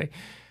that movie.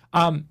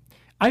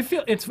 I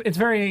feel it's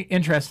very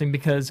interesting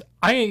because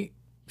I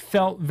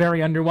felt very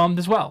underwhelmed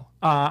as well.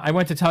 I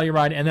went to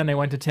Telluride and then I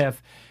went to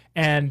TIFF,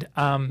 and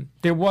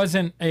there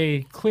wasn't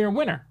a clear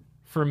winner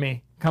for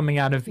me coming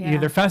out of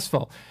either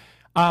festival.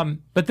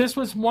 But this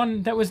was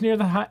one that was near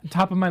the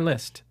top of my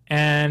list.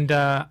 And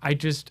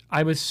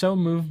I was so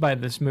moved by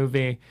this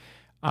movie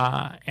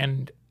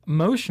and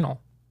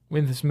emotional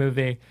with this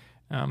movie.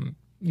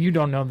 You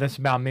don't know this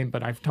about me,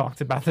 but I've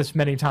talked about this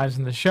many times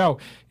in the show,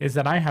 is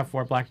that I have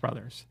 4 black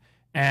brothers.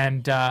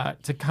 And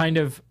to kind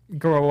of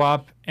grow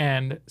up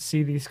and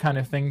see these kind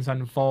of things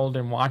unfold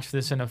and watch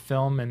this in a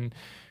film, and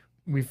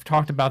we've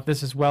talked about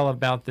this as well,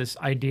 about this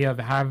idea of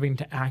having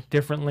to act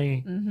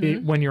differently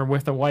when you're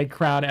with a white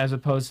crowd as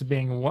opposed to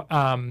being,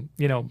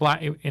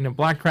 black in a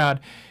black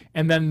crowd.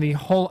 And then the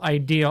whole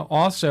idea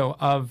also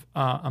of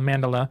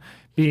Amandla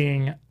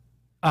being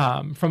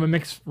from a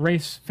mixed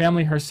race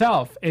family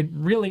herself. It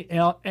really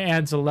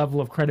adds a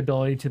level of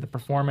credibility to the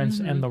performance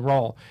and the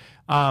role.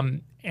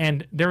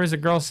 And there was a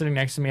girl sitting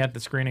next to me at the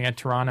screening at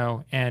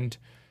Toronto, and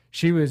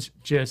she was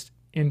just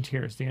in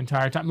tears the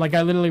entire time. Like,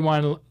 I literally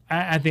wanted,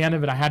 at the end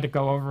of it, I had to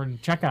go over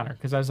and check on her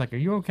because I was like, "Are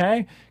you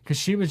okay?" Because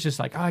she was just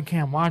like, "Oh, I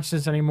can't watch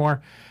this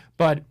anymore."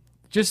 But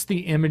just the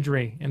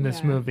imagery in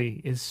this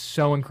movie is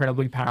so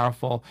incredibly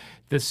powerful.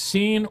 The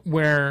scene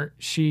where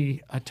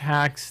she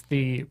attacks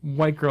the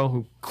white girl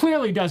who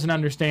clearly doesn't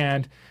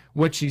understand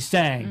what she's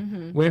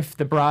saying with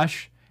the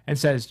brush and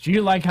says, "Do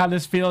you like how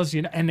this feels?"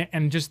 You know,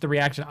 and just the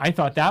reaction. I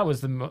thought that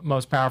was the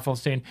most powerful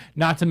scene.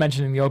 Not to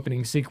mention in the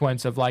opening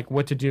sequence of like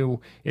what to do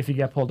if you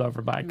get pulled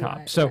over by a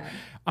cop. So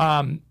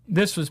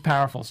this was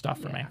powerful stuff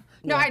for me.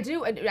 No, I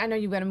do. I know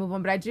you got to move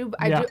on, but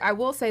I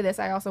will say this.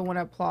 I also want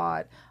to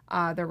applaud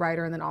the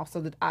writer and then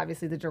also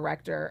obviously the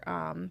director.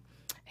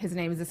 His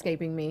name is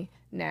escaping me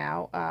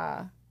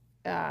now.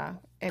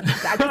 And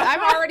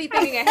I'm already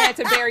thinking ahead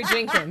to Barry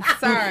Jenkins.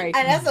 Sorry.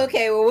 And that's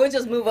okay. Well, we'll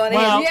just move on.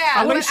 Well, Yeah,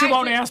 at but least you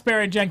won't ask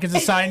Barry Jenkins to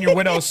sign your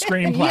widow's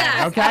screenplay,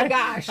 Yes, okay? oh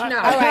gosh, no. All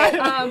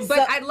right.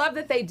 But I love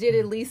that they did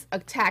at least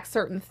attack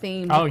certain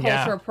themes,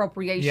 culture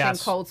appropriation,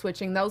 code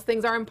switching. Those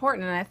things are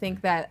important, and I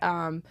think that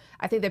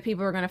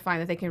people are going to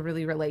find that they can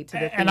really relate to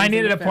the. And I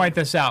needed to point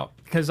this out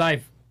because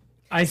I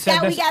said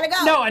Scott, this. we gotta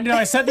go. No,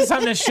 I said this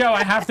on this show.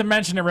 I have to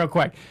mention it real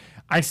quick.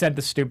 I said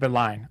the stupid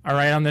line. All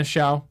right, on this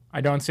show,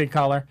 I don't see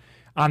color.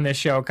 On this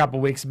show a couple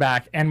weeks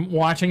back, and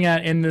watching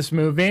it in this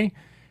movie,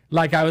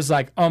 like I was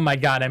like, oh my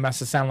God, I must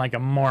have sounded like a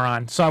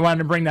moron. So I wanted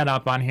to bring that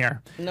up on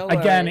here. No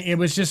Again, worries. it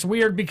was just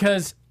weird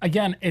because,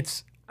 again,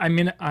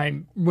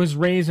 I was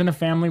raised in a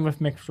family with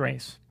mixed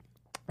race.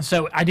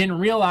 So I didn't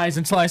realize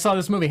until I saw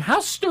this movie how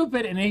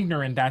stupid and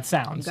ignorant that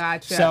sounds.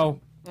 Gotcha. So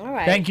All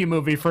right. thank you,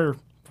 movie, for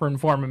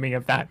informing me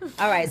of that.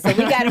 All right, so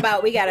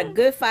we got a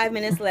good 5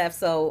 minutes left,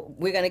 so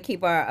we're gonna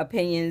keep our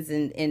opinions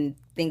and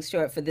things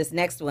short for this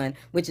next one,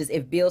 which is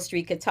If Beale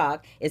Street Could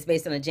Talk. It's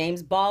based on a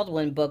James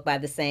Baldwin book by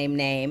the same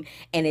name,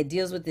 and it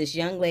deals with this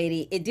young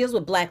lady. It deals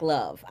with black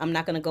love. I'm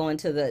not gonna go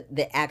into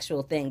the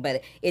actual thing,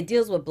 but it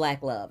deals with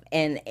black love.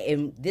 And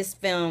this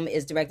film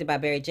is directed by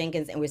Barry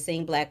Jenkins, and we're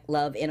seeing black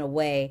love in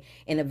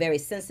a very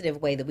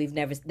sensitive way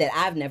that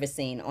I've never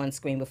seen on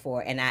screen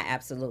before, and I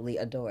absolutely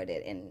adored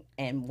it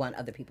and want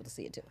other people to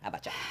see it too. How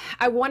about y'all?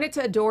 I wanted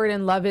to adore it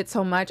and love it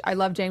so much. I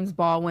love James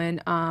Baldwin.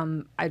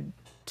 I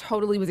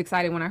totally was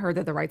excited when I heard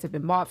that the rights had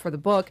been bought for the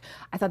book.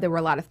 I thought there were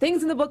a lot of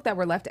things in the book that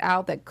were left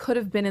out that could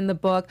have been in the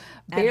book.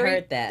 I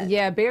heard that.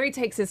 Yeah, Barry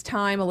takes his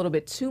time a little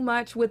bit too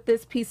much with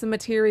this piece of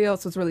material,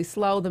 so it's really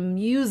slow. The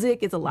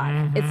music is a lot.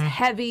 It's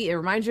heavy. It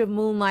reminds you of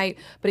Moonlight,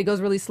 but it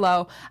goes really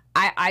slow.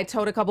 I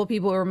told a couple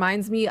people it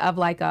reminds me of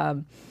like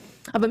a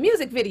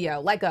music video,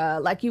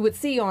 like you would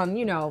see on,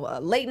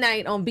 late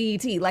night on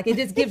BET. Like it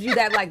just gives you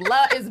that like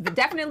love is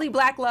definitely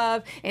black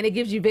love, and it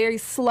gives you very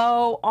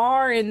slow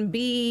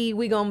R&B.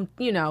 We gonna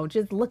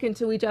just look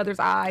into each other's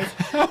eyes,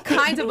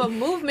 kind of a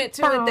movement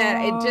to it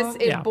that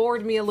it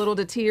bored me a little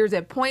to tears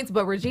at points.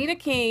 But Regina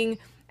King,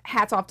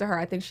 hats off to her.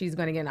 I think she's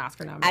gonna get an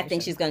Oscar nomination. I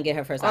think she's gonna get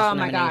her first Oscar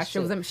nomination. Oh my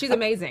gosh, she's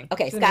amazing.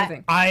 Okay, she's Scott.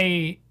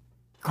 Amazing.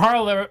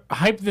 Carla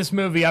hyped this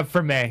movie up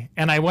for me,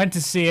 and I went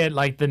to see it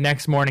like the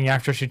next morning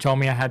after she told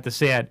me I had to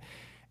see it,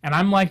 and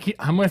I'm like,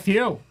 I'm with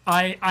you.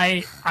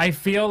 I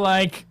feel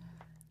like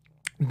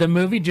the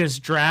movie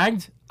just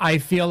dragged. I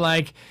feel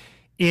like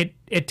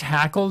it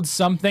tackled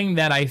something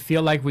that I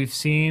feel like we've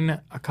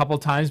seen a couple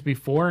times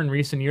before in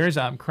recent years.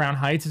 Crown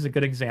Heights is a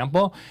good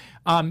example.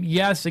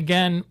 Yes,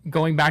 again,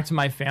 going back to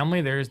my family,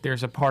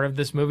 there's a part of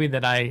this movie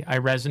that I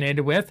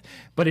resonated with,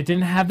 but it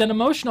didn't have that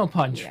emotional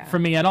punch for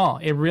me at all.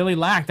 It really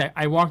lacked.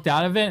 I walked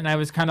out of it and I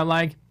was kind of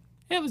like,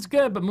 it was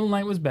good, but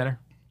Moonlight was better.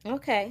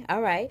 Okay,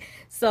 all right.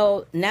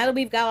 So now that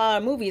we've got all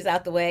our movies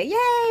out the way,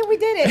 yay, we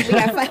did it.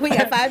 We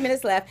got 5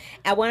 minutes left.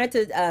 I wanted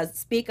to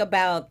speak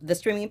about the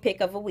streaming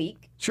pick of the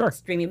week. Sure.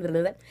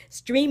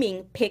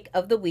 Streaming pick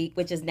of the week,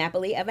 which is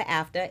Napoli Ever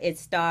After. It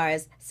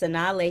stars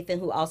Sanaa Lathan,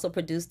 who also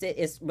produced it.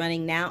 It's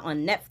running now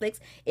on Netflix.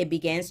 It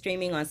began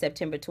streaming on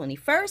September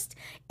 21st.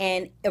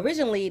 And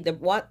originally,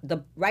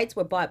 the rights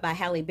were bought by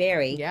Halle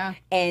Berry. Yeah.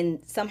 And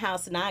somehow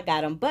Sanaa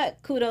got them.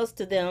 But kudos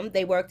to them.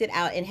 They worked it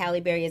out, and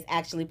Halle Berry is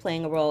actually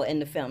playing a role in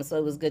the film. So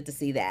it was good to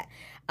see that.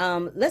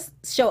 Let's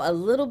show a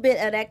little bit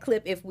of that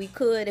clip if we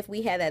could, if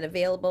we had that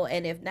available.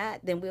 And if not,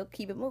 then we'll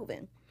keep it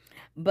moving.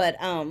 But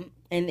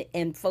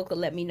and folk will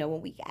let me know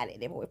when we got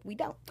it or if we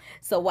don't.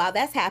 So while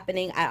that's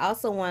happening, I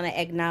also want to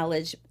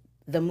acknowledge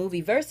the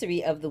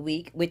movieversary of the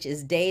week, which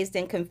is Dazed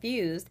and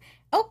Confused.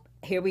 Oh,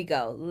 here we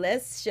go.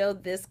 Let's show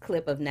this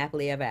clip of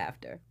Napoli Ever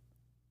After.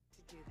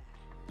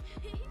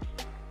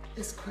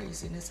 This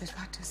craziness has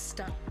got to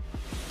stop.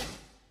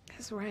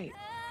 That's right.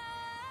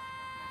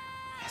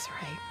 That's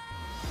right.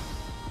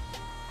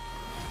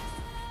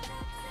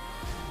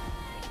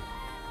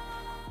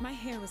 My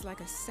hair was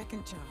like a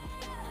second job.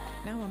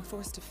 Now I'm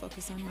forced to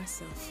focus on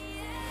myself.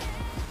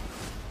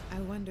 I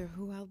wonder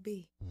who I'll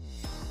be.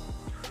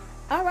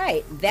 All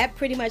right, that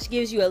pretty much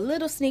gives you a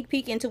little sneak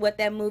peek into what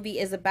that movie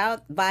is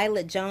about.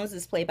 Violet Jones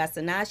is played by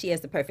Sanaa. She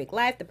has the perfect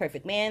life, the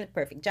perfect man, the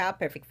perfect job,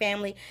 perfect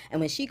family. And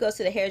when she goes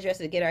to the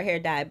hairdresser to get her hair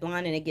dyed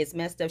blonde and it gets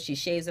messed up, she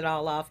shaves it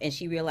all off and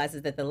she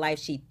realizes that the life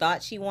she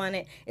thought she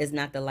wanted is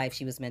not the life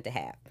she was meant to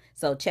have.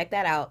 So check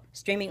that out,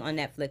 streaming on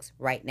Netflix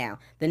right now.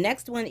 The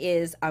next one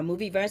is our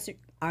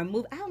I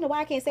don't know why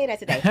I can't say that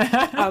today.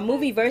 Our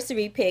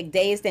movieversary pick,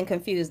 Dazed and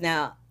Confused.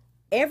 Now,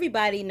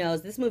 everybody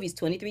knows this movie's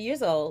 23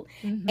 years old,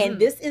 and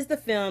this is the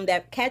film,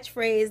 that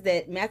catchphrase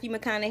that Matthew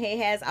McConaughey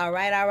has, all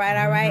right, all right,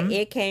 all right,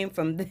 it came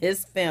from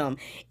this film.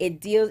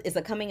 It's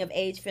a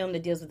coming-of-age film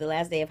that deals with the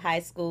last day of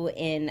high school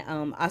in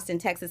Austin,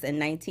 Texas in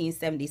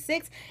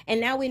 1976, and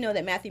now we know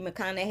that Matthew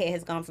McConaughey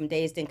has gone from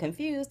Dazed and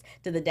Confused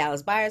to the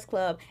Dallas Buyers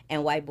Club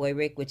and White Boy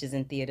Rick, which is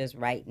in theaters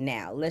right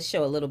now. Let's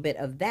show a little bit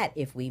of that,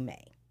 if we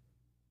may.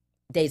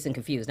 Dazed and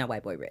Confused, not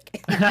White Boy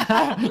Rick.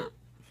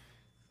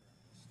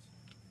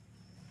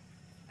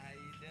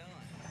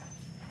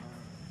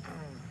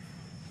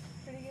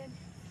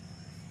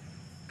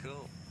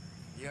 Cool.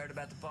 You heard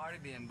about the party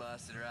being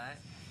busted, right?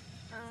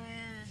 Oh,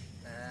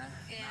 yeah.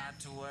 Not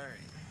to worry.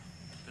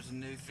 There's a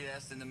new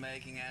fiesta in the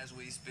making as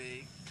we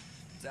speak.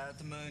 It's out at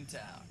the Moon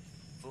Tower.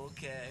 Full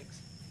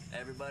kegs.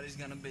 Everybody's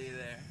gonna be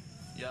there.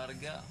 You ought to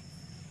go.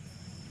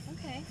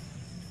 Okay.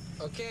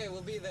 Okay,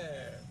 we'll be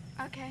there.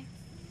 Okay.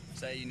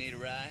 Say you need a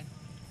ride?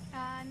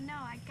 No,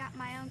 I got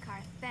my own car.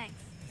 Thanks.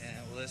 Yeah,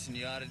 well, listen,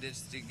 you ought to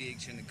ditch the two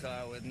geeks you're in the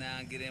car with now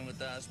and get in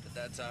with us, but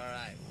that's all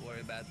right. We'll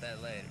worry about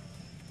that later.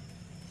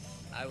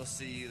 I will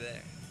see you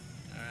there,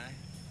 all right?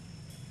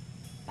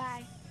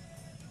 Bye.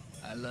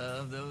 I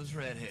love those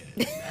redheads.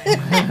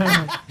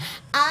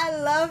 I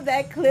love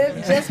that clip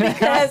just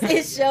because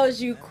it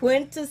shows you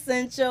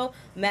quintessential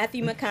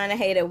Matthew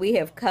McConaughey that we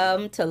have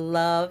come to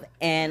love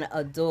and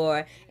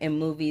adore in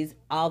movies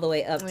all the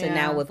way up to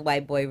now with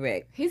White Boy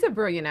Rick. He's a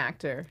brilliant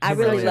actor. I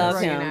really love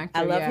brilliant him. actor,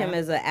 I love him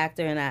as an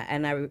actor,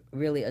 and I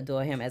really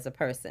adore him as a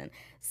person.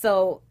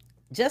 So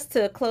just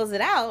to close it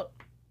out,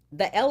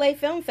 the LA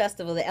Film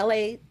Festival,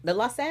 the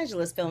Los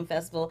Angeles Film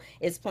Festival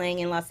is playing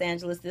in Los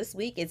Angeles this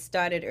week. It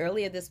started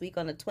earlier this week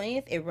on the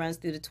 20th. It runs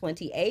through the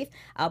 28th.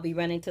 I'll be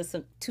running to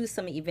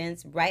some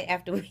events right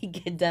after we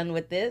get done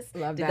with this.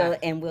 Love to that. go,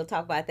 and we'll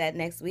talk about that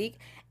next week.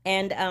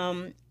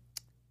 And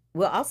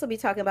we'll also be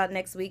talking about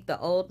next week The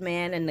Old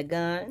Man and the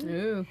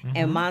Gun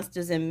and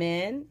Monsters and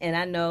Men. And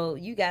I know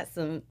you got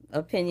some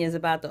opinions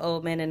about The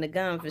Old Man and the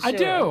Gun for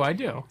sure. I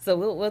do. So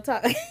we'll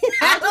talk.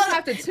 I just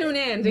have to tune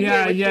in to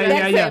hear what you have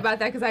to say about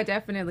that, because I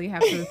definitely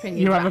have some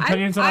opinions. You have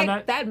opinions on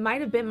that? That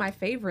might have been my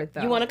favorite,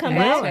 though. You want to come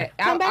back? Really?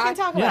 Come back and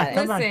talk about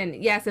it.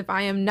 Listen, yes, if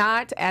I am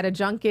not at a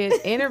junket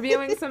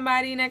interviewing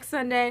somebody next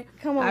Sunday,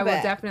 come on I will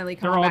back. definitely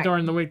come back. They're all back.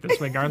 during the week this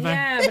week, aren't they?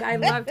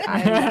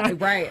 Yeah,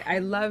 but I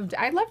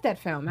loved that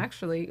film,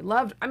 actually.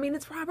 I mean,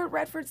 it's Robert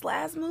Redford's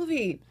last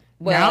movie.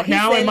 Well,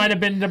 now it might have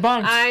been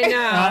debunked. I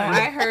know.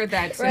 I heard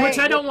that too. Which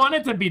I don't want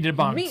it to be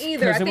debunked. Me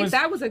either. I think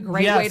that was a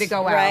great way to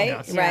go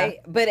out.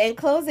 Right. But in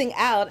closing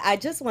out, I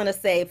just want to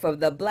say, for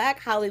the Black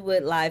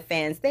Hollywood Live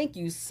fans, thank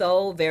you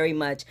so very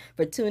much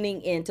for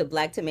tuning in to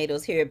Black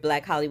Tomatoes here at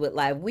Black Hollywood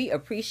Live. We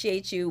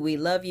appreciate you. We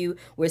love you.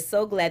 We're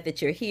so glad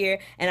that you're here.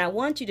 And I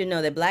want you to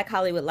know that Black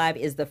Hollywood Live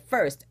is the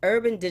first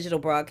urban digital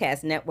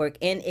broadcast network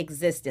in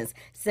existence.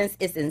 Since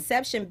its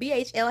inception,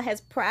 BHL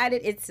has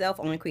prided itself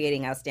on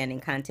creating outstanding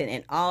content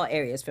in all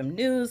areas, from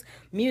news,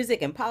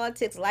 music, and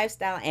politics,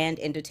 lifestyle, and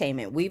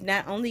entertainment. We've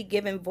not only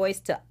given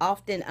voice to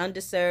often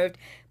underserved,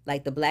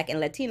 like the Black and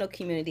Latino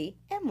community,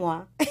 and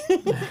moi.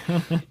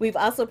 We've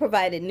also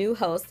provided new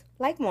hosts,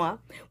 like moi,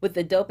 with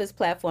the dopest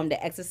platform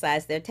to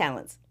exercise their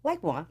talents,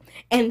 like moi.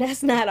 And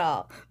that's not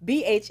all.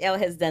 BHL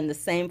has done the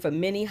same for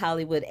many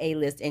Hollywood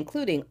A-lists,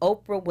 including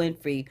Oprah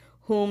Winfrey,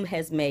 whom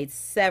has made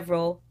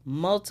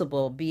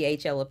multiple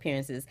BHL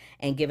appearances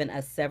and given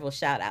us several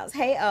shout outs.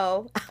 Hey,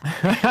 O.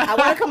 I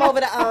want to come over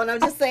to O, and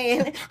I'm just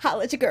saying,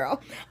 holla at your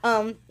girl.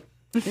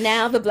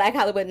 Now the Black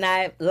Hollywood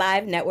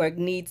Live Network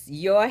needs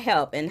your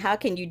help. And how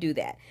can you do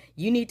that?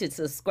 You need to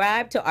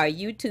subscribe to our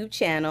YouTube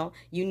channel.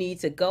 You need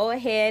to go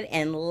ahead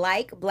and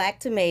like Black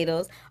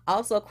Tomatoes.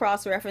 Also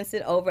cross-reference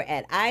it over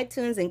at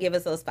iTunes and give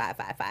us those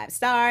 555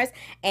 stars.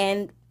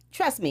 And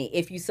trust me,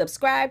 if you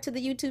subscribe to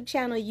the YouTube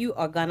channel, you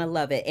are going to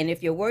love it. And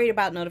if you're worried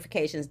about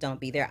notifications, don't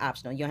be. They're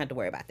optional. You don't have to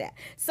worry about that.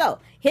 So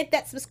hit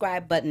that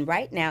subscribe button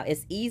right now.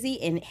 It's easy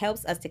and it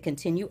helps us to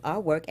continue our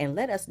work, and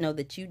let us know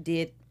that you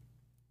did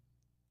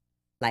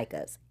like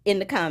us in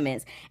the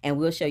comments, and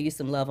we'll show you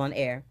some love on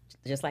air,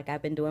 just like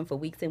I've been doing for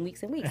weeks and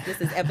weeks and weeks. This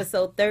is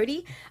episode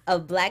 30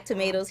 of Black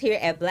Tomatoes here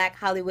at Black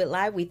Hollywood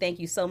Live. We thank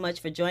you so much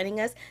for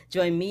joining us.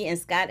 Join me and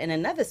Scott and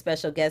another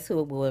special guest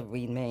who will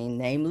remain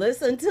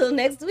nameless until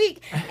next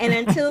week. And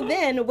until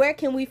then, where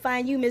can we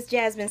find you, Miss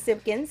Jasmine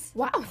Simpkins?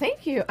 Wow,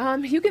 thank you.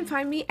 You can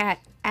find me at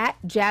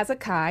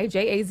Jazzakai,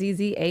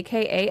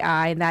 Jazzakai,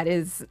 and that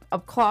is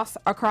across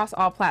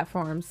all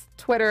platforms,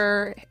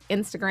 Twitter,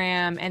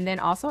 Instagram, and then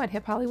also at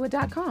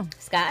hiphollywood.com.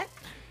 Scott?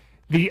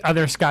 The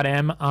other Scott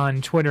M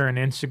on Twitter and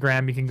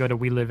Instagram. You can go to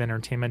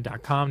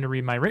WeLiveEntertainment.com to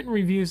read my written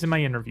reviews and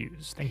my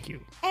interviews. Thank you.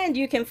 And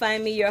you can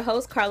find me, your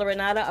host, Carla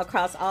Renata,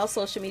 across all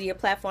social media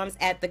platforms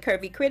at The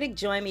Curvy Critic.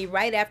 Join me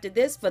right after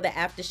this for the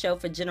after show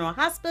for General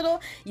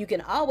Hospital. You can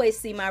always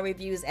see my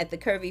reviews at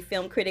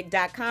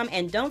thecurvyfilmcritic.com.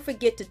 And don't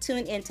forget to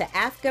tune in to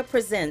AFCA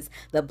Presents,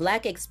 the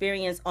Black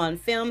Experience on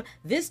Film,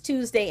 this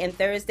Tuesday and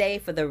Thursday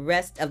for the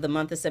rest of the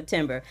month of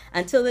September.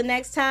 Until the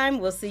next time,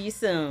 we'll see you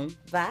soon.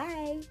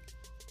 Bye.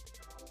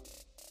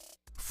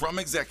 From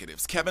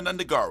executives Kevin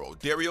Undergaro,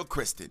 Dario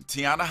Kristen,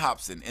 Tiana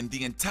Hobson, and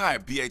the entire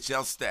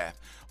BHL staff,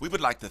 we would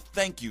like to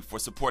thank you for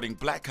supporting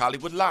Black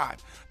Hollywood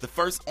Live, the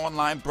first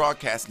online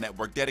broadcast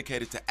network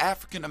dedicated to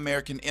African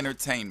American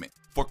entertainment.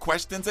 For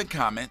questions and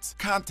comments,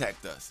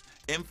 contact us.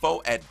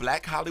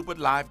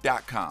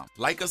 info@blackhollywoodlive.com.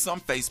 Like us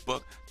on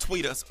Facebook,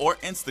 tweet us, or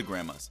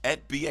Instagram us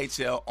at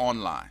BHL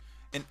Online.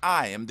 And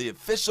I am the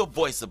official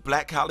voice of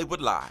Black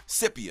Hollywood Live,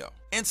 Scipio.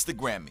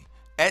 Instagram me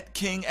at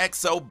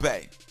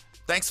KingXOBay.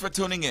 Thanks for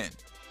tuning in.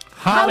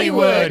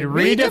 Hollywood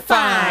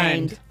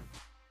Redefined.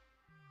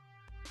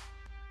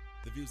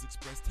 The views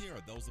expressed here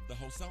are those of the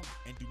host only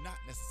and do not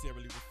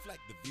necessarily reflect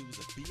the views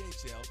of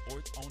BHL or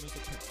its owners or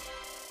principals.